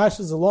bringing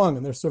ashes along,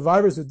 and there's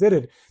survivors who did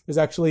it. There's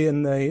actually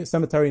in the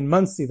cemetery in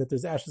Muncie that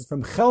there's ashes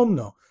from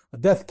Chelmno, a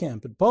death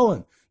camp in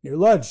Poland, near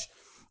Lodz.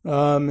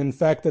 In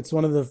fact, that's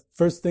one of the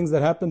first things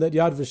that happened at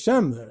Yad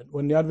Vashem,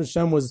 when Yad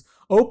Vashem was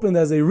opened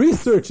as a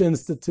research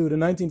institute in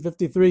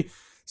 1953.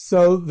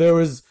 So there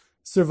was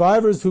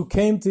survivors who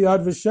came to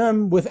Yad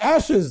Vashem with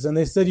ashes, and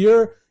they said,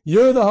 you're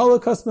the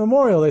Holocaust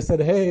Memorial. They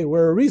said, hey,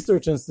 we're a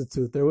research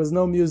institute. There was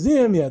no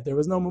museum yet. There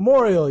was no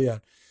memorial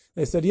yet.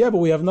 They said, yeah, but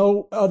we have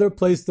no other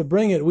place to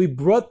bring it. We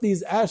brought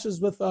these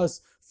ashes with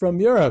us from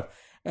Europe.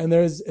 And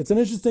it's an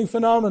interesting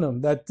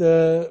phenomenon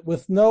that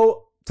with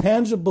no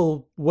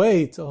tangible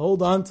way to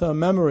hold on to a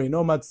memory,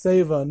 no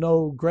matseva,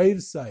 no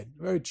gravesite,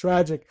 very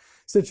tragic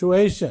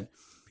situation,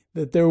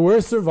 that there were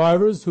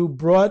survivors who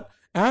brought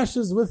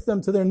ashes with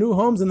them to their new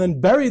homes and then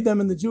buried them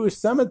in the Jewish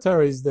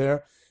cemeteries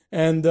there.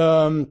 And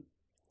Yad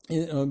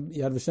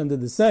Vashem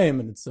did the same,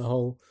 and it's a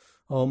whole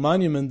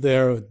monument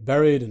there,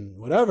 buried and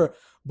whatever.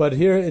 But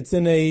here it's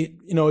in a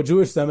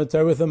Jewish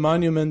cemetery with a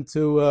monument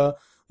to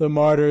the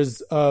martyrs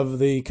of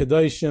the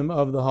Kedoshim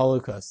of the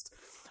Holocaust.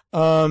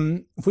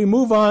 If we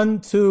move on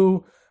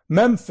to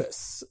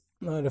Memphis,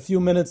 a few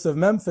minutes of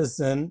Memphis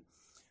in,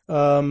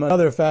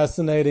 another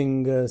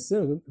fascinating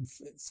city.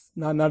 It's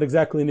not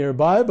exactly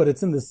nearby, but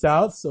it's in the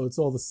south, so it's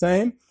all the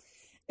same.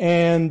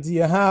 And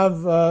you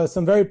have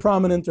some very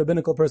prominent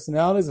rabbinical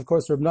personalities. Of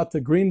course, Reb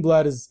Nata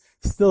Greenblatt is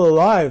still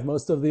alive.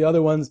 Most of the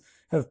other ones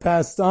have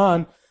passed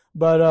on.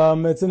 But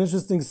it's an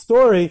interesting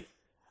story.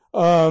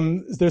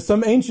 There's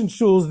some ancient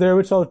shuls there,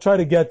 which I'll try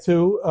to get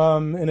to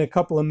in a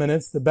couple of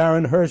minutes. The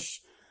Baron Hirsch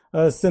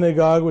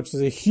synagogue, which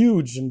is a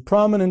huge and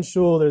prominent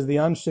shul. There's the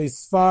Anshe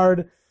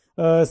Sfard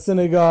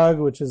synagogue,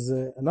 which is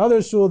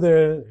another shul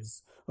there.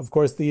 There's, of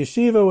course, the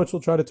yeshiva, which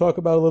we'll try to talk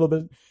about a little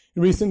bit.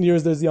 In recent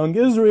years, there's Young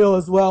Israel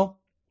as well.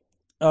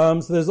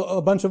 So there's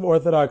a bunch of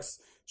Orthodox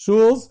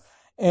shuls.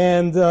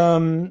 And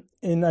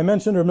I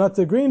mentioned Reb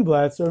Nata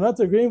Greenblatt. So Reb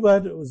Nata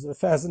Greenblatt was a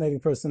fascinating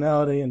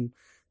personality, and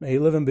may he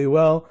live and be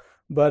well.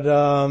 But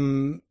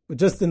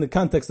just in the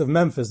context of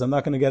Memphis, I'm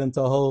not going to get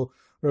into a whole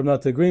Reb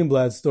Nata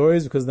Greenblatt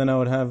stories, because then I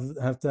would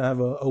have to have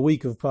a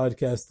week of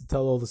podcasts to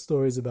tell all the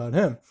stories about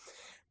him.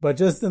 But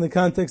just in the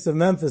context of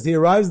Memphis, he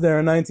arrives there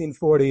in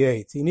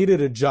 1948. He needed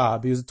a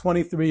job. He was a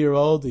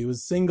 23-year-old. He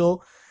was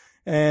single,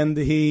 and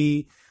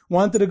he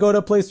wanted to go to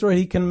a place where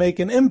he can make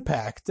an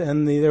impact.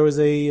 And there was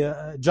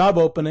a job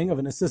opening of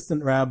an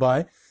assistant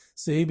rabbi.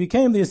 So he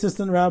became the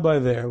assistant rabbi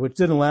there, which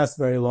didn't last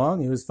very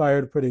long. He was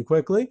fired pretty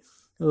quickly,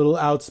 a little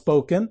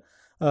outspoken.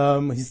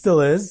 He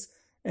still is.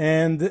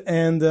 And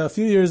a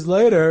few years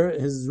later,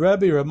 his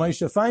Rebbe, Reb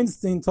Moshe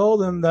Feinstein,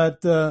 told him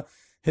that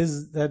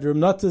Reb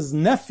Nata's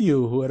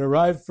nephew, who had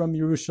arrived from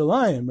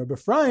Yerushalayim, Reb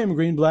Ephraim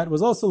Greenblatt,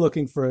 was also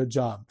looking for a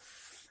job.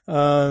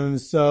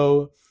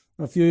 So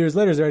a few years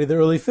later, it's already the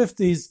early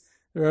 50s,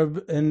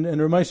 and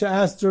Reb Moshe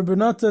asked Reb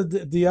Nata,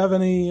 "Do you have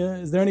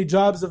is there any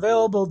jobs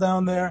available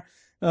down there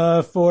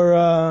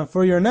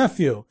for your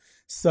nephew?"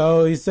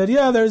 So he said,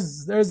 "Yeah,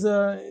 there's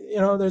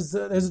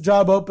a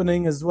job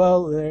opening as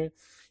well there."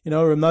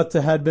 Reb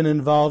Nata had been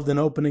involved in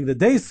opening the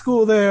day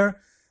school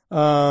there.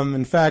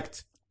 In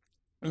fact,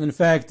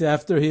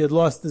 after he had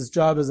lost his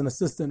job as an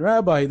assistant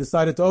rabbi, he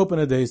decided to open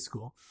a day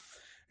school.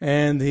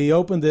 And he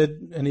opened it,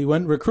 and he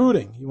went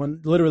recruiting. He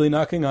went literally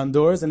knocking on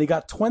doors, and he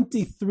got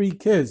 23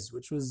 kids,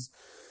 which was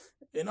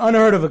an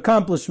unheard of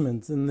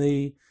accomplishment.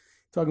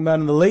 Talking about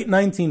in the late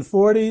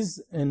 1940s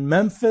in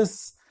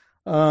Memphis,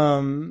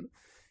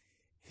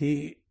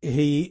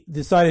 he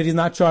decided he's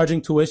not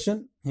charging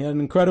tuition. He had an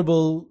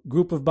incredible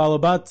group of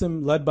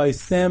Balabatim led by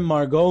Sam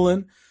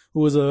Margolin, who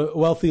was a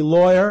wealthy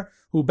lawyer,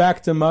 who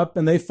backed him up,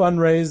 and they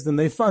fundraised and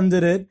they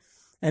funded it,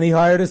 and he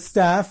hired a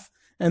staff,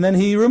 and then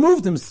he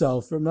removed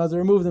himself. Reb Nata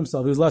removed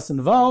himself. He was less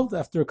involved.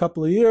 After a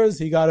couple of years,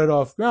 he got it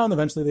off ground.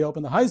 Eventually, they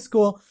opened the high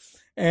school,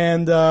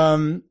 and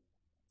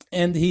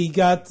he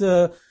got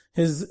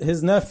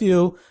his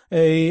nephew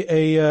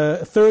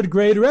a third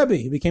grade Rebbe.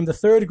 He became the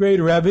third grade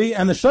Rebbe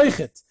and the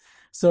Sheichet.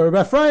 So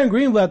Reb Ephraim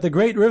Greenblatt, the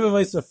great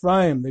Rivavais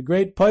Ephraim, the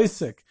great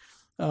Paisik,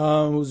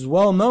 who's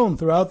well known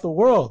throughout the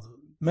world,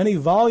 many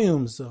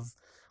volumes of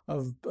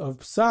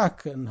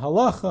Psak and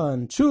Halacha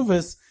and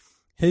Chuvas.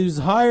 He was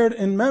hired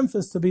in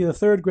Memphis to be the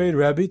third grade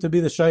Rebbe, to be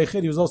the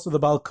Sheichet. He was also the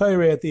Bal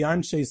Kaireh at the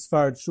Anshe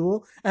Sfard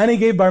Shul, and he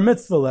gave bar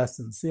mitzvah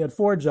lessons. He had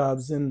 4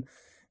 jobs in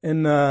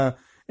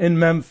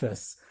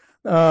Memphis.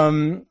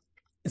 Reb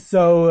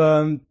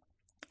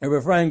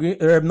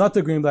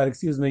Nata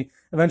Greenblatt,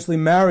 eventually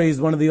marries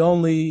one of the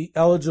only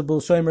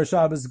eligible Shomer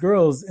Shabbos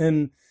girls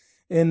in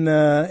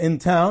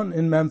town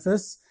in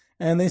Memphis,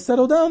 and they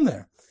settle down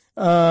there.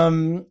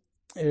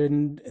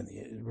 And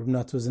Reb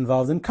Nata was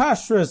involved in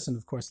kashrus, and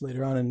of course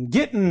later on in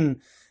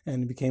Gittin,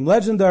 and became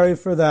legendary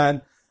for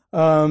that.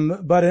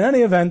 But in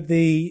any event,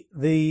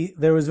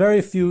 there was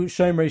very few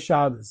Shomer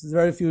Shabbos. There's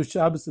very few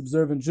Shabbos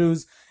observant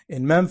Jews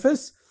in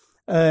Memphis,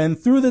 and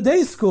through the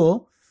day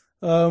school,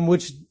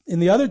 which in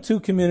the other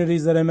 2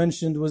 communities that I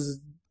mentioned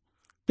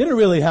didn't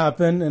really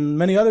happen. In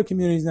many other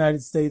communities in the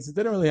United States, it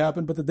didn't really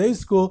happen. But the day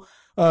school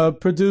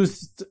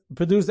produced,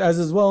 as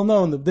is well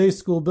known, the day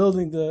school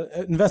building,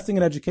 investing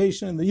in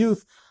education and the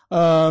youth,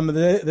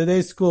 the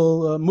day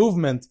school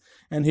movement.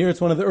 And here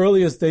it's one of the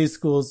earliest day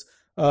schools.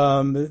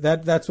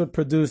 That's what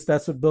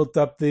built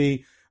up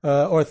the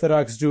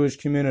Orthodox Jewish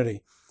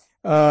community.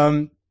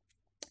 Now,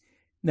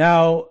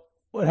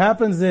 what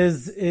happens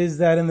is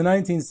that in the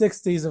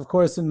 1960s, of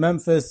course, in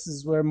Memphis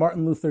is where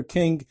Martin Luther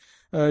King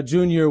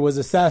Jr. was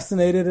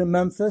assassinated in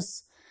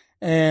Memphis,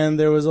 and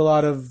there was a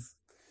lot of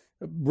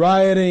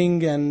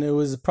rioting, and it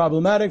was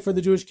problematic for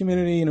the Jewish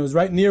community, and it was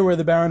right near where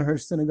the Baron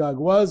Hirsch Synagogue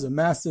was, a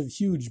massive,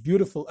 huge,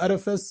 beautiful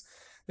edifice.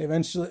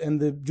 And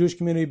the Jewish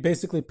community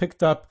basically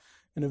picked up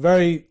in a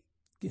very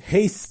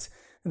haste.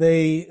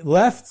 They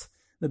left.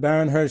 The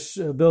Baron Hirsch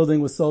building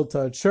was sold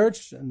to a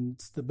church, and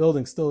the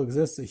building still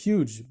exists, a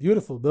huge,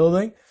 beautiful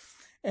building.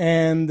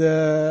 And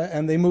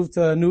they moved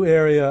to a new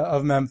area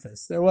of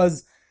Memphis. There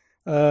was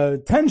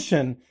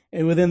tension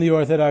within the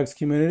Orthodox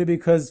community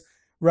because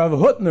Rav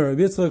Hutner,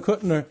 Yitzchak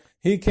Hutner,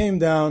 he came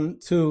down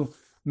to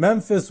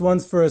Memphis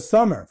once for a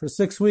summer, for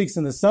 6 weeks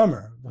in the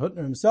summer.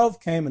 Hutner himself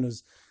came and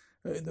was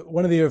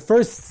one of the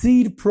first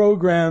seed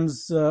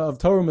programs of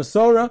Torah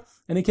Masorah,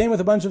 and he came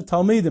with a bunch of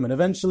Talmidim, and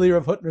eventually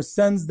Rav Hutner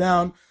sends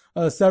down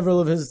several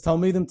of his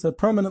Talmidim to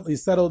permanently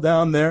settle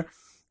down there.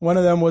 One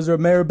of them was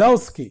Reb Meir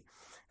Belsky,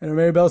 and Reb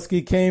Meir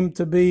Belsky came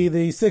to be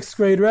the 6th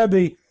grade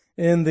Rebbe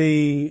in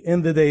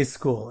the day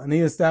school, and he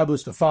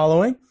established a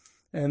following,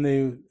 and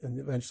they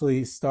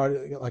eventually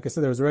started, like I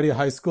said, there was already a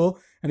high school,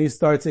 and he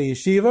starts a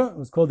yeshiva. It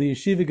was called the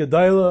Yeshiva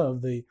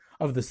Gedalah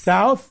of the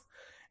South,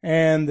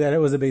 and that it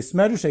was a Beis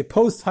Medrash, a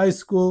post-high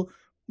school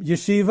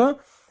yeshiva,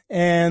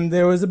 and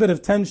there was a bit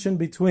of tension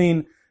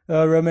between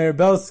Reb Meir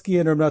Belsky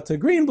and Reb Nata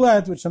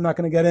Greenblatt, which I'm not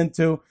going to get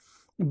into,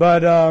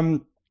 but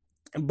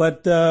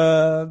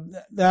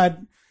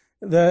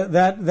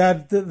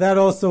that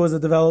also was a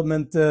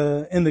development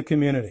in the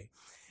community.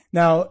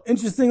 Now,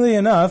 interestingly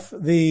enough,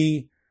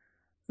 in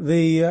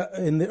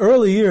the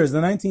early years,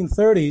 the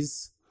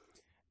 1930s,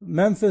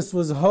 Memphis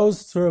was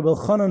host to Reb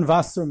Elchanan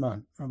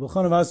Wasserman. Reb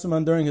Elchanan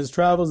Wasserman, during his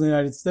travels in the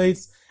United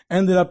States,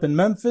 ended up in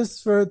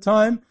Memphis for a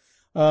time.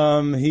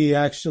 There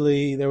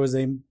was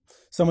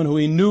someone who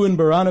he knew in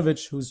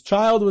Baranovich whose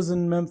child was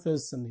in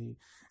Memphis, and he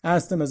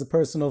asked him as a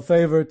personal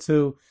favor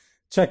to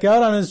check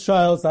out on his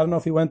child. So I don't know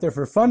if he went there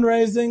for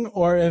fundraising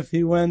or if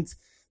he went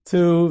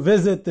to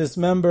visit this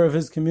member of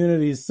his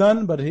community's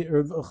son, but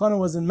Reb Elchanan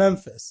was in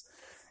Memphis.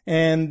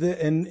 And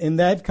in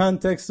that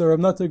context, Reb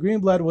Nata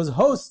Greenblatt was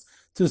host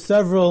to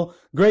several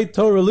great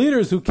Torah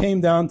leaders who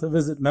came down to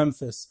visit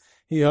Memphis.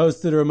 He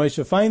hosted Reb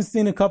Moshe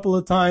Feinstein a couple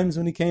of times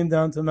when he came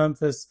down to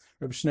Memphis,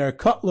 Reb Shner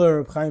Kotler,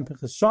 Reb Chaim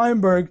Pinchas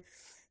Scheinberg.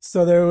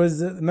 So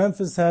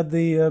Memphis had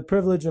the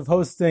privilege of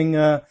hosting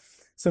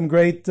some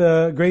great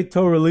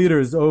Torah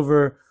leaders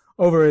over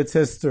its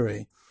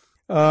history.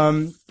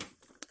 One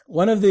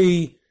of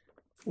the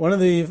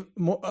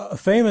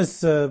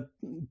famous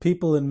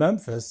people in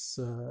Memphis,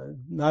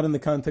 not in the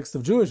context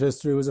of Jewish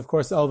history, was of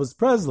course Elvis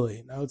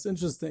Presley. Now it's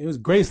interesting; he was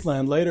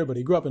Graceland later, but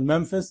he grew up in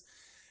Memphis,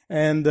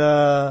 and there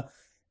are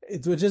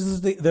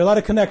a lot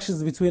of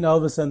connections between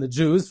Elvis and the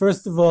Jews.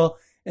 First of all,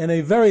 in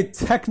a very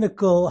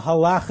technical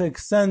halachic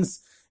sense,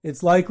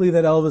 it's likely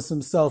that Elvis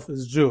himself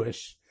is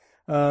Jewish.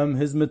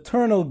 His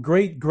maternal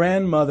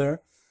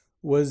great-grandmother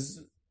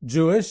was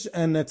Jewish,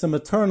 and it's a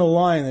maternal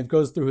line that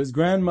goes through his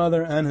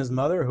grandmother and his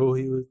mother, who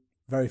he was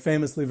very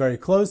famously very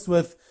close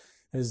with.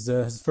 His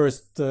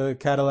first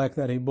Cadillac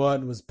that he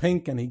bought was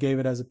pink, and he gave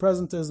it as a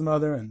present to his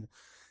mother, and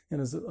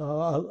there's a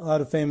lot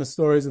of famous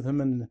stories of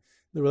him and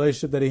the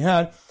relationship that he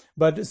had.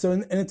 But so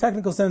in a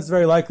technical sense, it's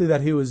very likely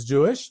that he was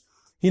Jewish.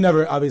 He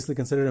never obviously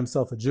considered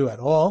himself a Jew at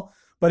all,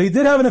 but he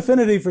did have an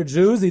affinity for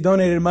Jews. He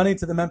donated money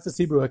to the Memphis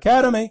Hebrew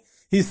Academy.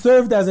 He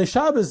served as a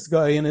Shabbos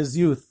guy in his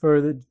youth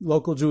for the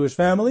local Jewish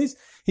families.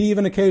 He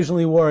even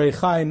occasionally wore a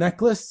chai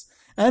necklace.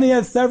 And he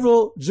had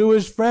several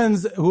Jewish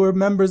friends who were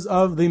members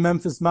of the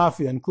Memphis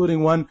Mafia,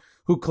 including one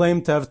who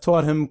claimed to have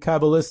taught him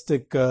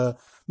Kabbalistic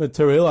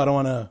material. I don't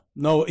want to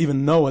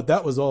even know what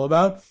that was all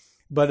about.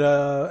 But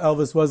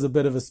Elvis was a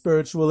bit of a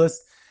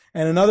spiritualist.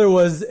 And another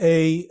was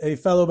a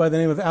fellow by the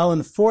name of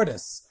Alan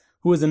Fortas,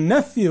 who was a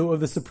nephew of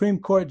the Supreme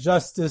Court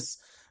Justice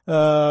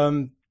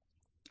who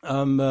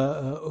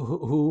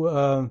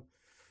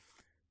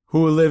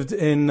lived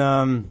in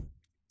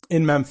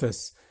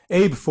Memphis,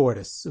 Abe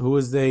Fortas, who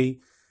was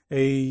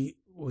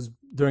was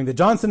during the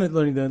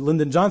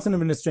Lyndon Johnson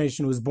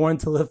administration, was born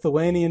to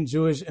Lithuanian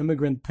Jewish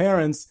immigrant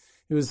parents.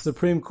 He was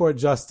Supreme Court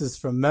Justice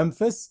from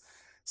Memphis.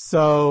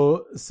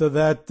 So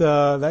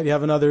that you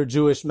have another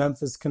Jewish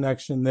Memphis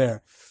connection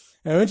there.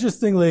 Now,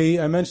 interestingly,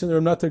 I mentioned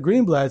Reb Nata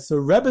Greenblatt. So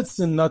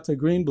Rebbetzin Nata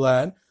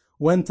Greenblatt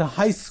went to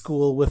high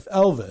school with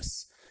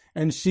Elvis,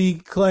 and she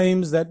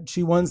claims that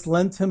she once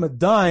lent him a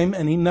dime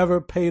and he never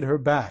paid her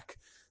back.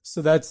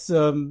 So that's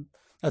a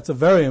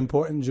very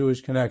important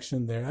Jewish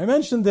connection there. I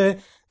mentioned a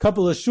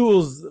couple of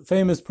shuls,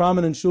 famous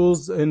prominent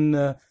shuls in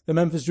the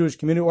Memphis Jewish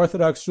community,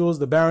 Orthodox shuls,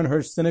 the Baron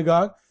Hirsch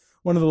Synagogue,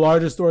 one of the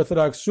largest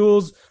Orthodox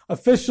shuls.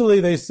 Officially,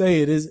 they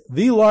say it is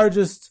the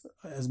largest,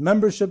 as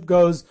membership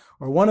goes,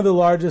 or one of the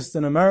largest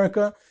in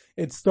America.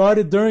 It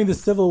started during the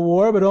Civil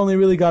War, but only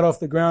really got off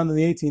the ground in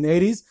the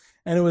 1880s,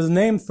 and it was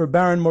named for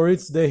Baron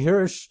Moritz de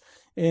Hirsch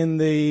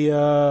famous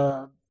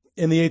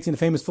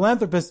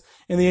philanthropist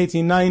in the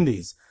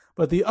 1890s.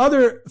 But the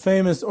other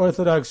famous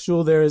Orthodox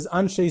shul there is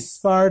Anshe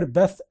Sfard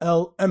Beth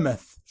El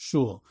Emeth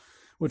Shul,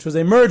 which was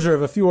a merger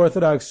of a few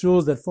Orthodox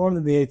shuls that formed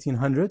in the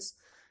 1800s.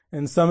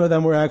 And some of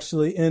them were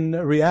actually in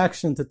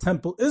reaction to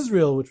Temple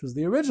Israel, which was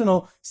the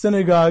original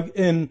synagogue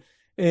in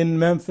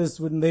Memphis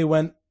when they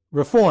went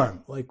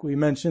Reform, like we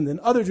mentioned in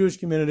other Jewish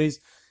communities,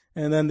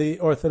 and then the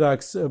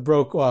Orthodox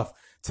broke off.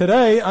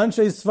 Today,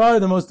 Anshe Sfard,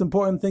 the most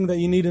important thing that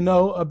you need to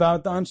know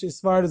about the Anshe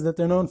Sfard is that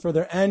they're known for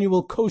their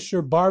annual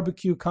kosher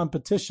barbecue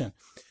competition,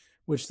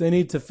 which they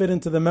need to fit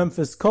into the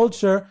Memphis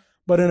culture,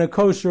 but in a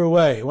kosher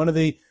way. One of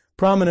the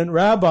prominent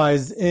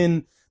rabbis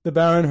in the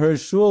Baron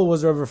Hirsch Shul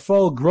was Rav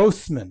Rafal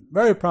Grossman,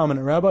 very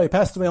prominent rabbi. He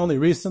passed away only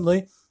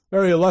recently,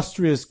 very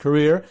illustrious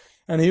career,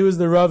 and he was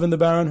the Rav in the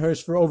Baron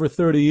Hirsch for over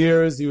 30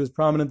 years. He was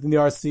prominent in the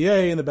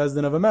RCA, in the Beis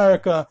Din of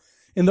America,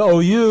 in the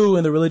OU,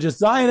 in the Religious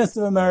Zionists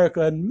of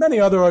America, and many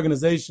other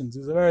organizations.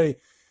 He was a very,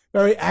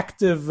 very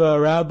active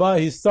rabbi.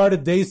 He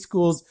started day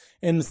schools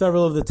in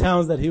several of the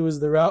towns that he was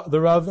the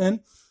Rav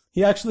in.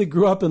 He actually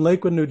grew up in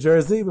Lakewood, New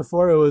Jersey,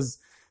 before it was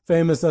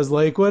famous as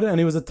Lakewood, and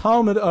he was a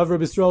Talmud of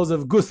Rabbi Yisrael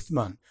of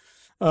Gustman.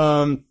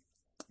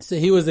 So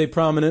he was a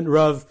prominent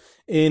Rav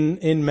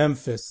in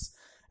Memphis.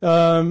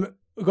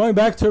 Going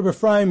back to Rabbi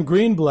Ephraim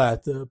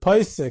Greenblatt, the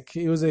Paisik,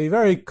 he was a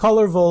very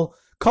colorful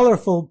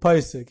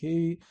Paisik.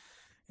 He,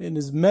 in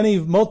his many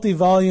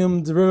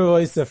multi-volume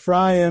Derivos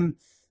Ephraim,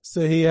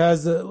 so he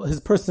has, his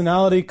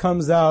personality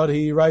comes out.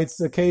 He writes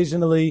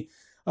occasionally,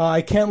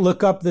 I can't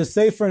look up the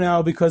Sefer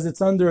now because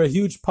it's under a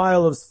huge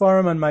pile of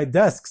Sfarim on my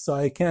desk, so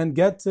I can't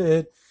get to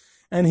it.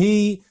 And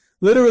he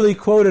literally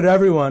quoted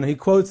everyone. He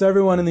quotes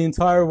everyone in the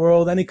entire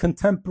world, any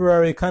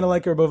contemporary, kind of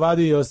like Rabbi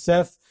Ovadia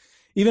Yosef,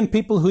 even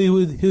people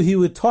who he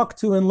would talk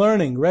to in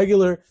learning,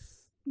 regular,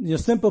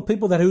 simple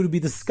people that he would be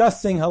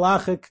discussing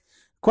halachic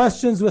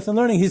questions with and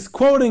learning. He's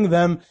quoting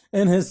them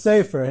in his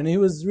Sefer, and he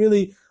was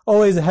really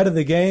always ahead of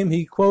the game.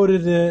 He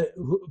quoted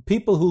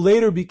people who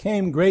later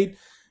became great,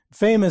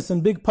 famous,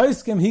 and big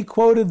Paiskim. He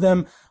quoted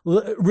them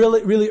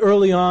really, really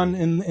early on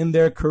in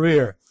their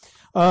career.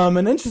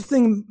 An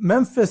interesting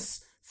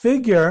Memphis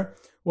figure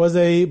was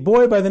a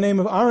boy by the name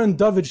of Aaron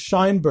David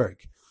Scheinberg.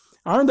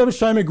 Aaron David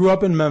Scheinberg grew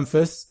up in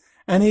Memphis,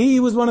 and he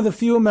was one of the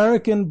few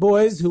American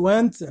boys who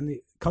went, and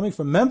coming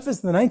from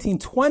Memphis in the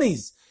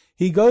 1920s,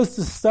 he goes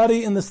to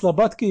study in the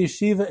Slobodka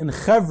Yeshiva in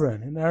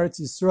Hebron, in Eretz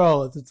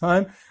Yisrael at the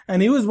time,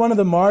 and he was one of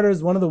the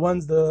martyrs, one of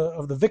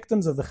the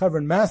victims of the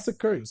Hebron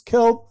massacre. He was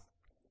killed,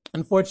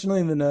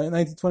 unfortunately, in the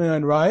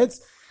 1929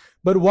 riots.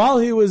 But while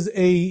he was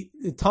a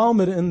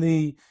Talmud in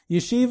the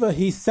yeshiva,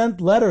 he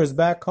sent letters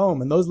back home,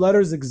 and those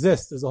letters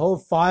exist. There's a whole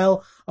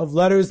file of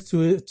letters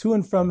to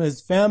and from his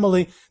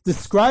family,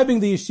 describing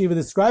the yeshiva,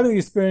 describing the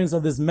experience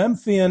of this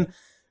Memphian,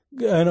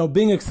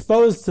 being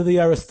exposed to the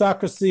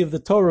aristocracy of the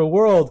Torah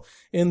world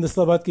in the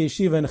Slobodka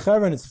Yeshiva in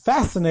Hebron. It's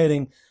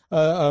fascinating.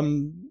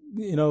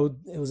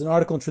 It was an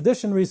article in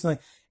Tradition recently,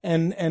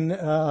 and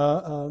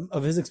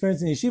of his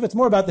experience in the yeshiva. It's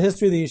more about the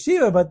history of the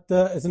yeshiva, but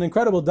it's an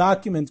incredible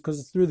document because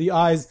it's through the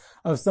eyes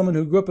of someone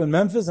who grew up in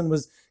Memphis and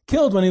was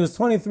killed when he was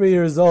 23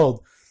 years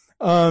old.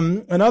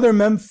 Another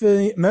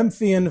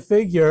Memphian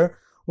figure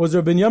was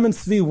Rabbi Binyamin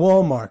Tzvi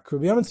Wallmark.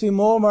 Rabbi Binyamin Tzvi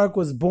Wallmark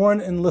was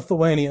born in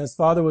Lithuania. His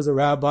father was a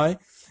rabbi,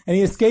 and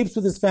he escapes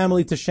with his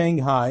family to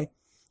Shanghai.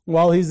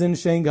 While he's in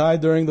Shanghai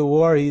during the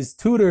war, he's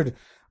tutored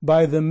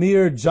by the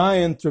mere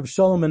giant Reb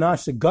Shalom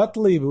Menashe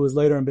Gottlieb, who was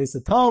later in Beis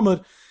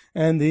Talmud.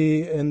 And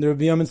the Rabbi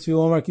Binyamin Tzvi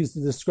Wallmark used to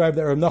describe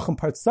that Reb Nachum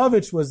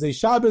Partsovich was a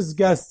Shabbos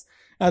guest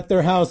at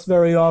their house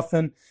very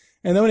often.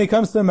 And then when he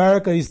comes to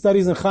America, he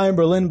studies in Chaim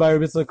Berlin by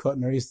Reb Yitzchak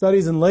Hutner. He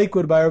studies in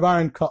Lakewood by Reb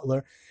Aaron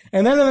Cutler.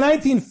 And then in the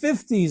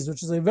 1950s,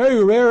 which is a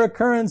very rare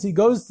occurrence, he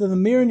goes to the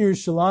Mir in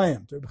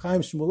Yerushalayim, to Reb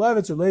Chaim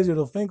Shmulevitz or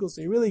Lezer Finkel.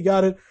 So he really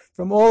got it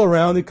from all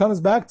around. He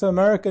comes back to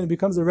America and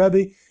becomes a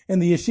Rebbe in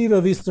the Yeshiva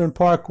of Eastern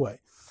Parkway.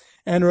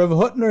 And Reb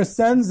Hutner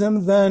sends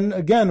him then,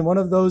 again, one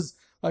of those,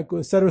 like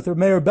we said with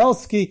Meir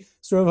Belsky,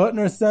 so Reb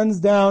Hutner sends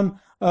down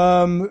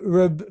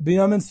Reb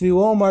Binyamin Tzvi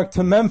Wallmark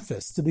to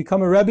Memphis to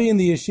become a Rebbe in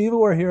the yeshiva,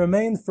 where he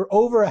remained for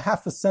over a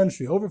half a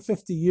century, over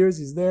 50 years.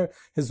 He's there.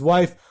 His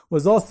wife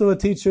was also a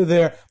teacher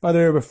there. By the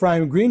way, Reb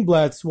Ephraim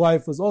Greenblatt's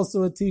wife was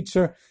also a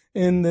teacher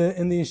in the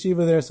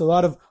yeshiva there. So a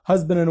lot of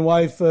husband and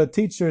wife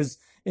teachers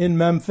in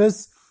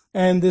Memphis.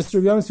 And this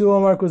Reb Binyamin Tzvi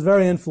Wallmark was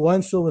very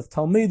influential with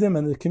Talmidim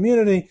and the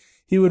community.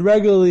 He would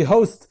regularly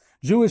host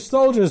Jewish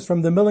soldiers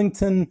from the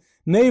Millington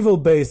Naval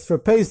Base for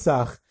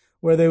Pesach,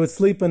 where they would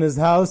sleep in his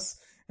house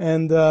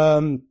and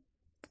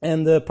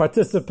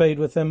participate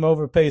with him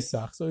over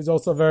Pesach. So he's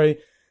also a very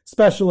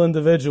special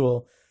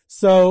individual.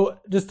 So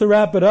just to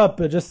wrap it up,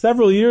 just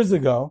several years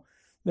ago,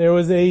 there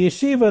was a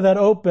yeshiva that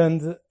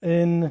opened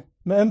in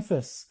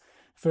Memphis.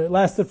 It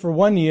lasted for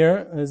 1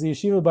 year. It was a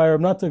yeshiva by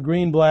Reb Nata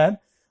Greenblatt,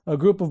 a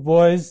group of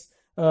boys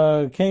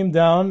came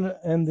down,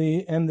 and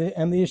the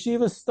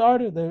yeshiva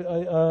started.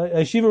 The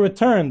yeshiva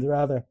returned,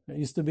 rather. There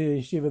used to be a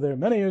yeshiva there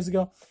many years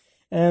ago,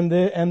 and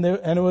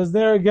it was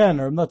there again.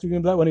 Or I'm not talking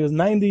about when he was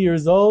 90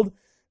 years old.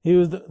 He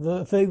was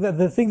the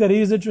thing that he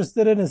was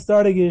interested in is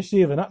starting a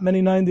yeshiva. Not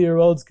many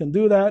 90-year-olds can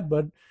do that,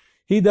 but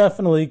he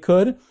definitely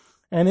could.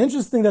 And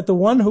interesting that the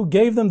one who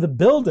gave them the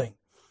building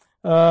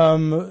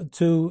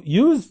to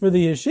use for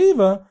the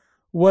yeshiva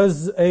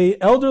was a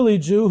elderly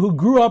Jew who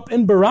grew up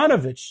in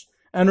Baranovich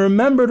and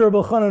remembered Reb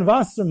Elchanan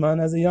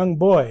Wasserman as a young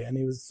boy. And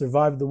he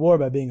survived the war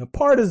by being a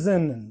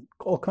partisan, and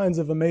all kinds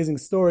of amazing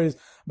stories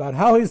about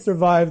how he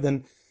survived,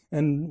 and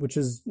which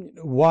is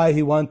why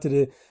he wanted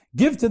to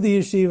give to the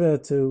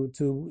yeshiva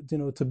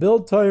to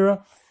build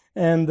Torah.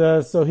 And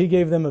so he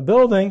gave them a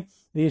building.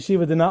 The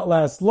yeshiva did not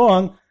last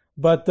long,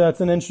 but that's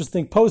an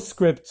interesting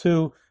postscript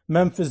to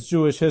Memphis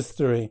Jewish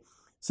history.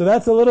 So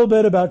that's a little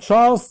bit about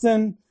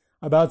Charleston,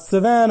 about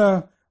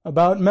Savannah,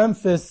 about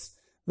Memphis.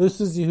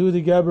 This is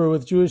Yehudi Geberer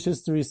with Jewish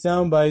History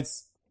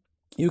Soundbites.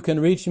 You can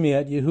reach me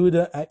at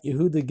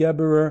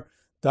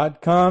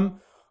yehuda@yehudageberer.com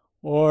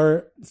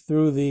or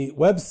through the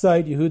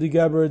website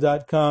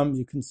yehudageberer.com.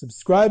 You can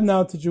subscribe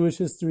now to Jewish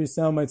History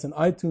Soundbites on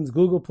iTunes,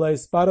 Google Play,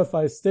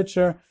 Spotify,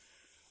 Stitcher.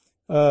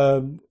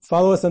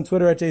 Follow us on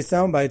Twitter at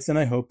JSoundbites, and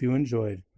I hope you enjoyed.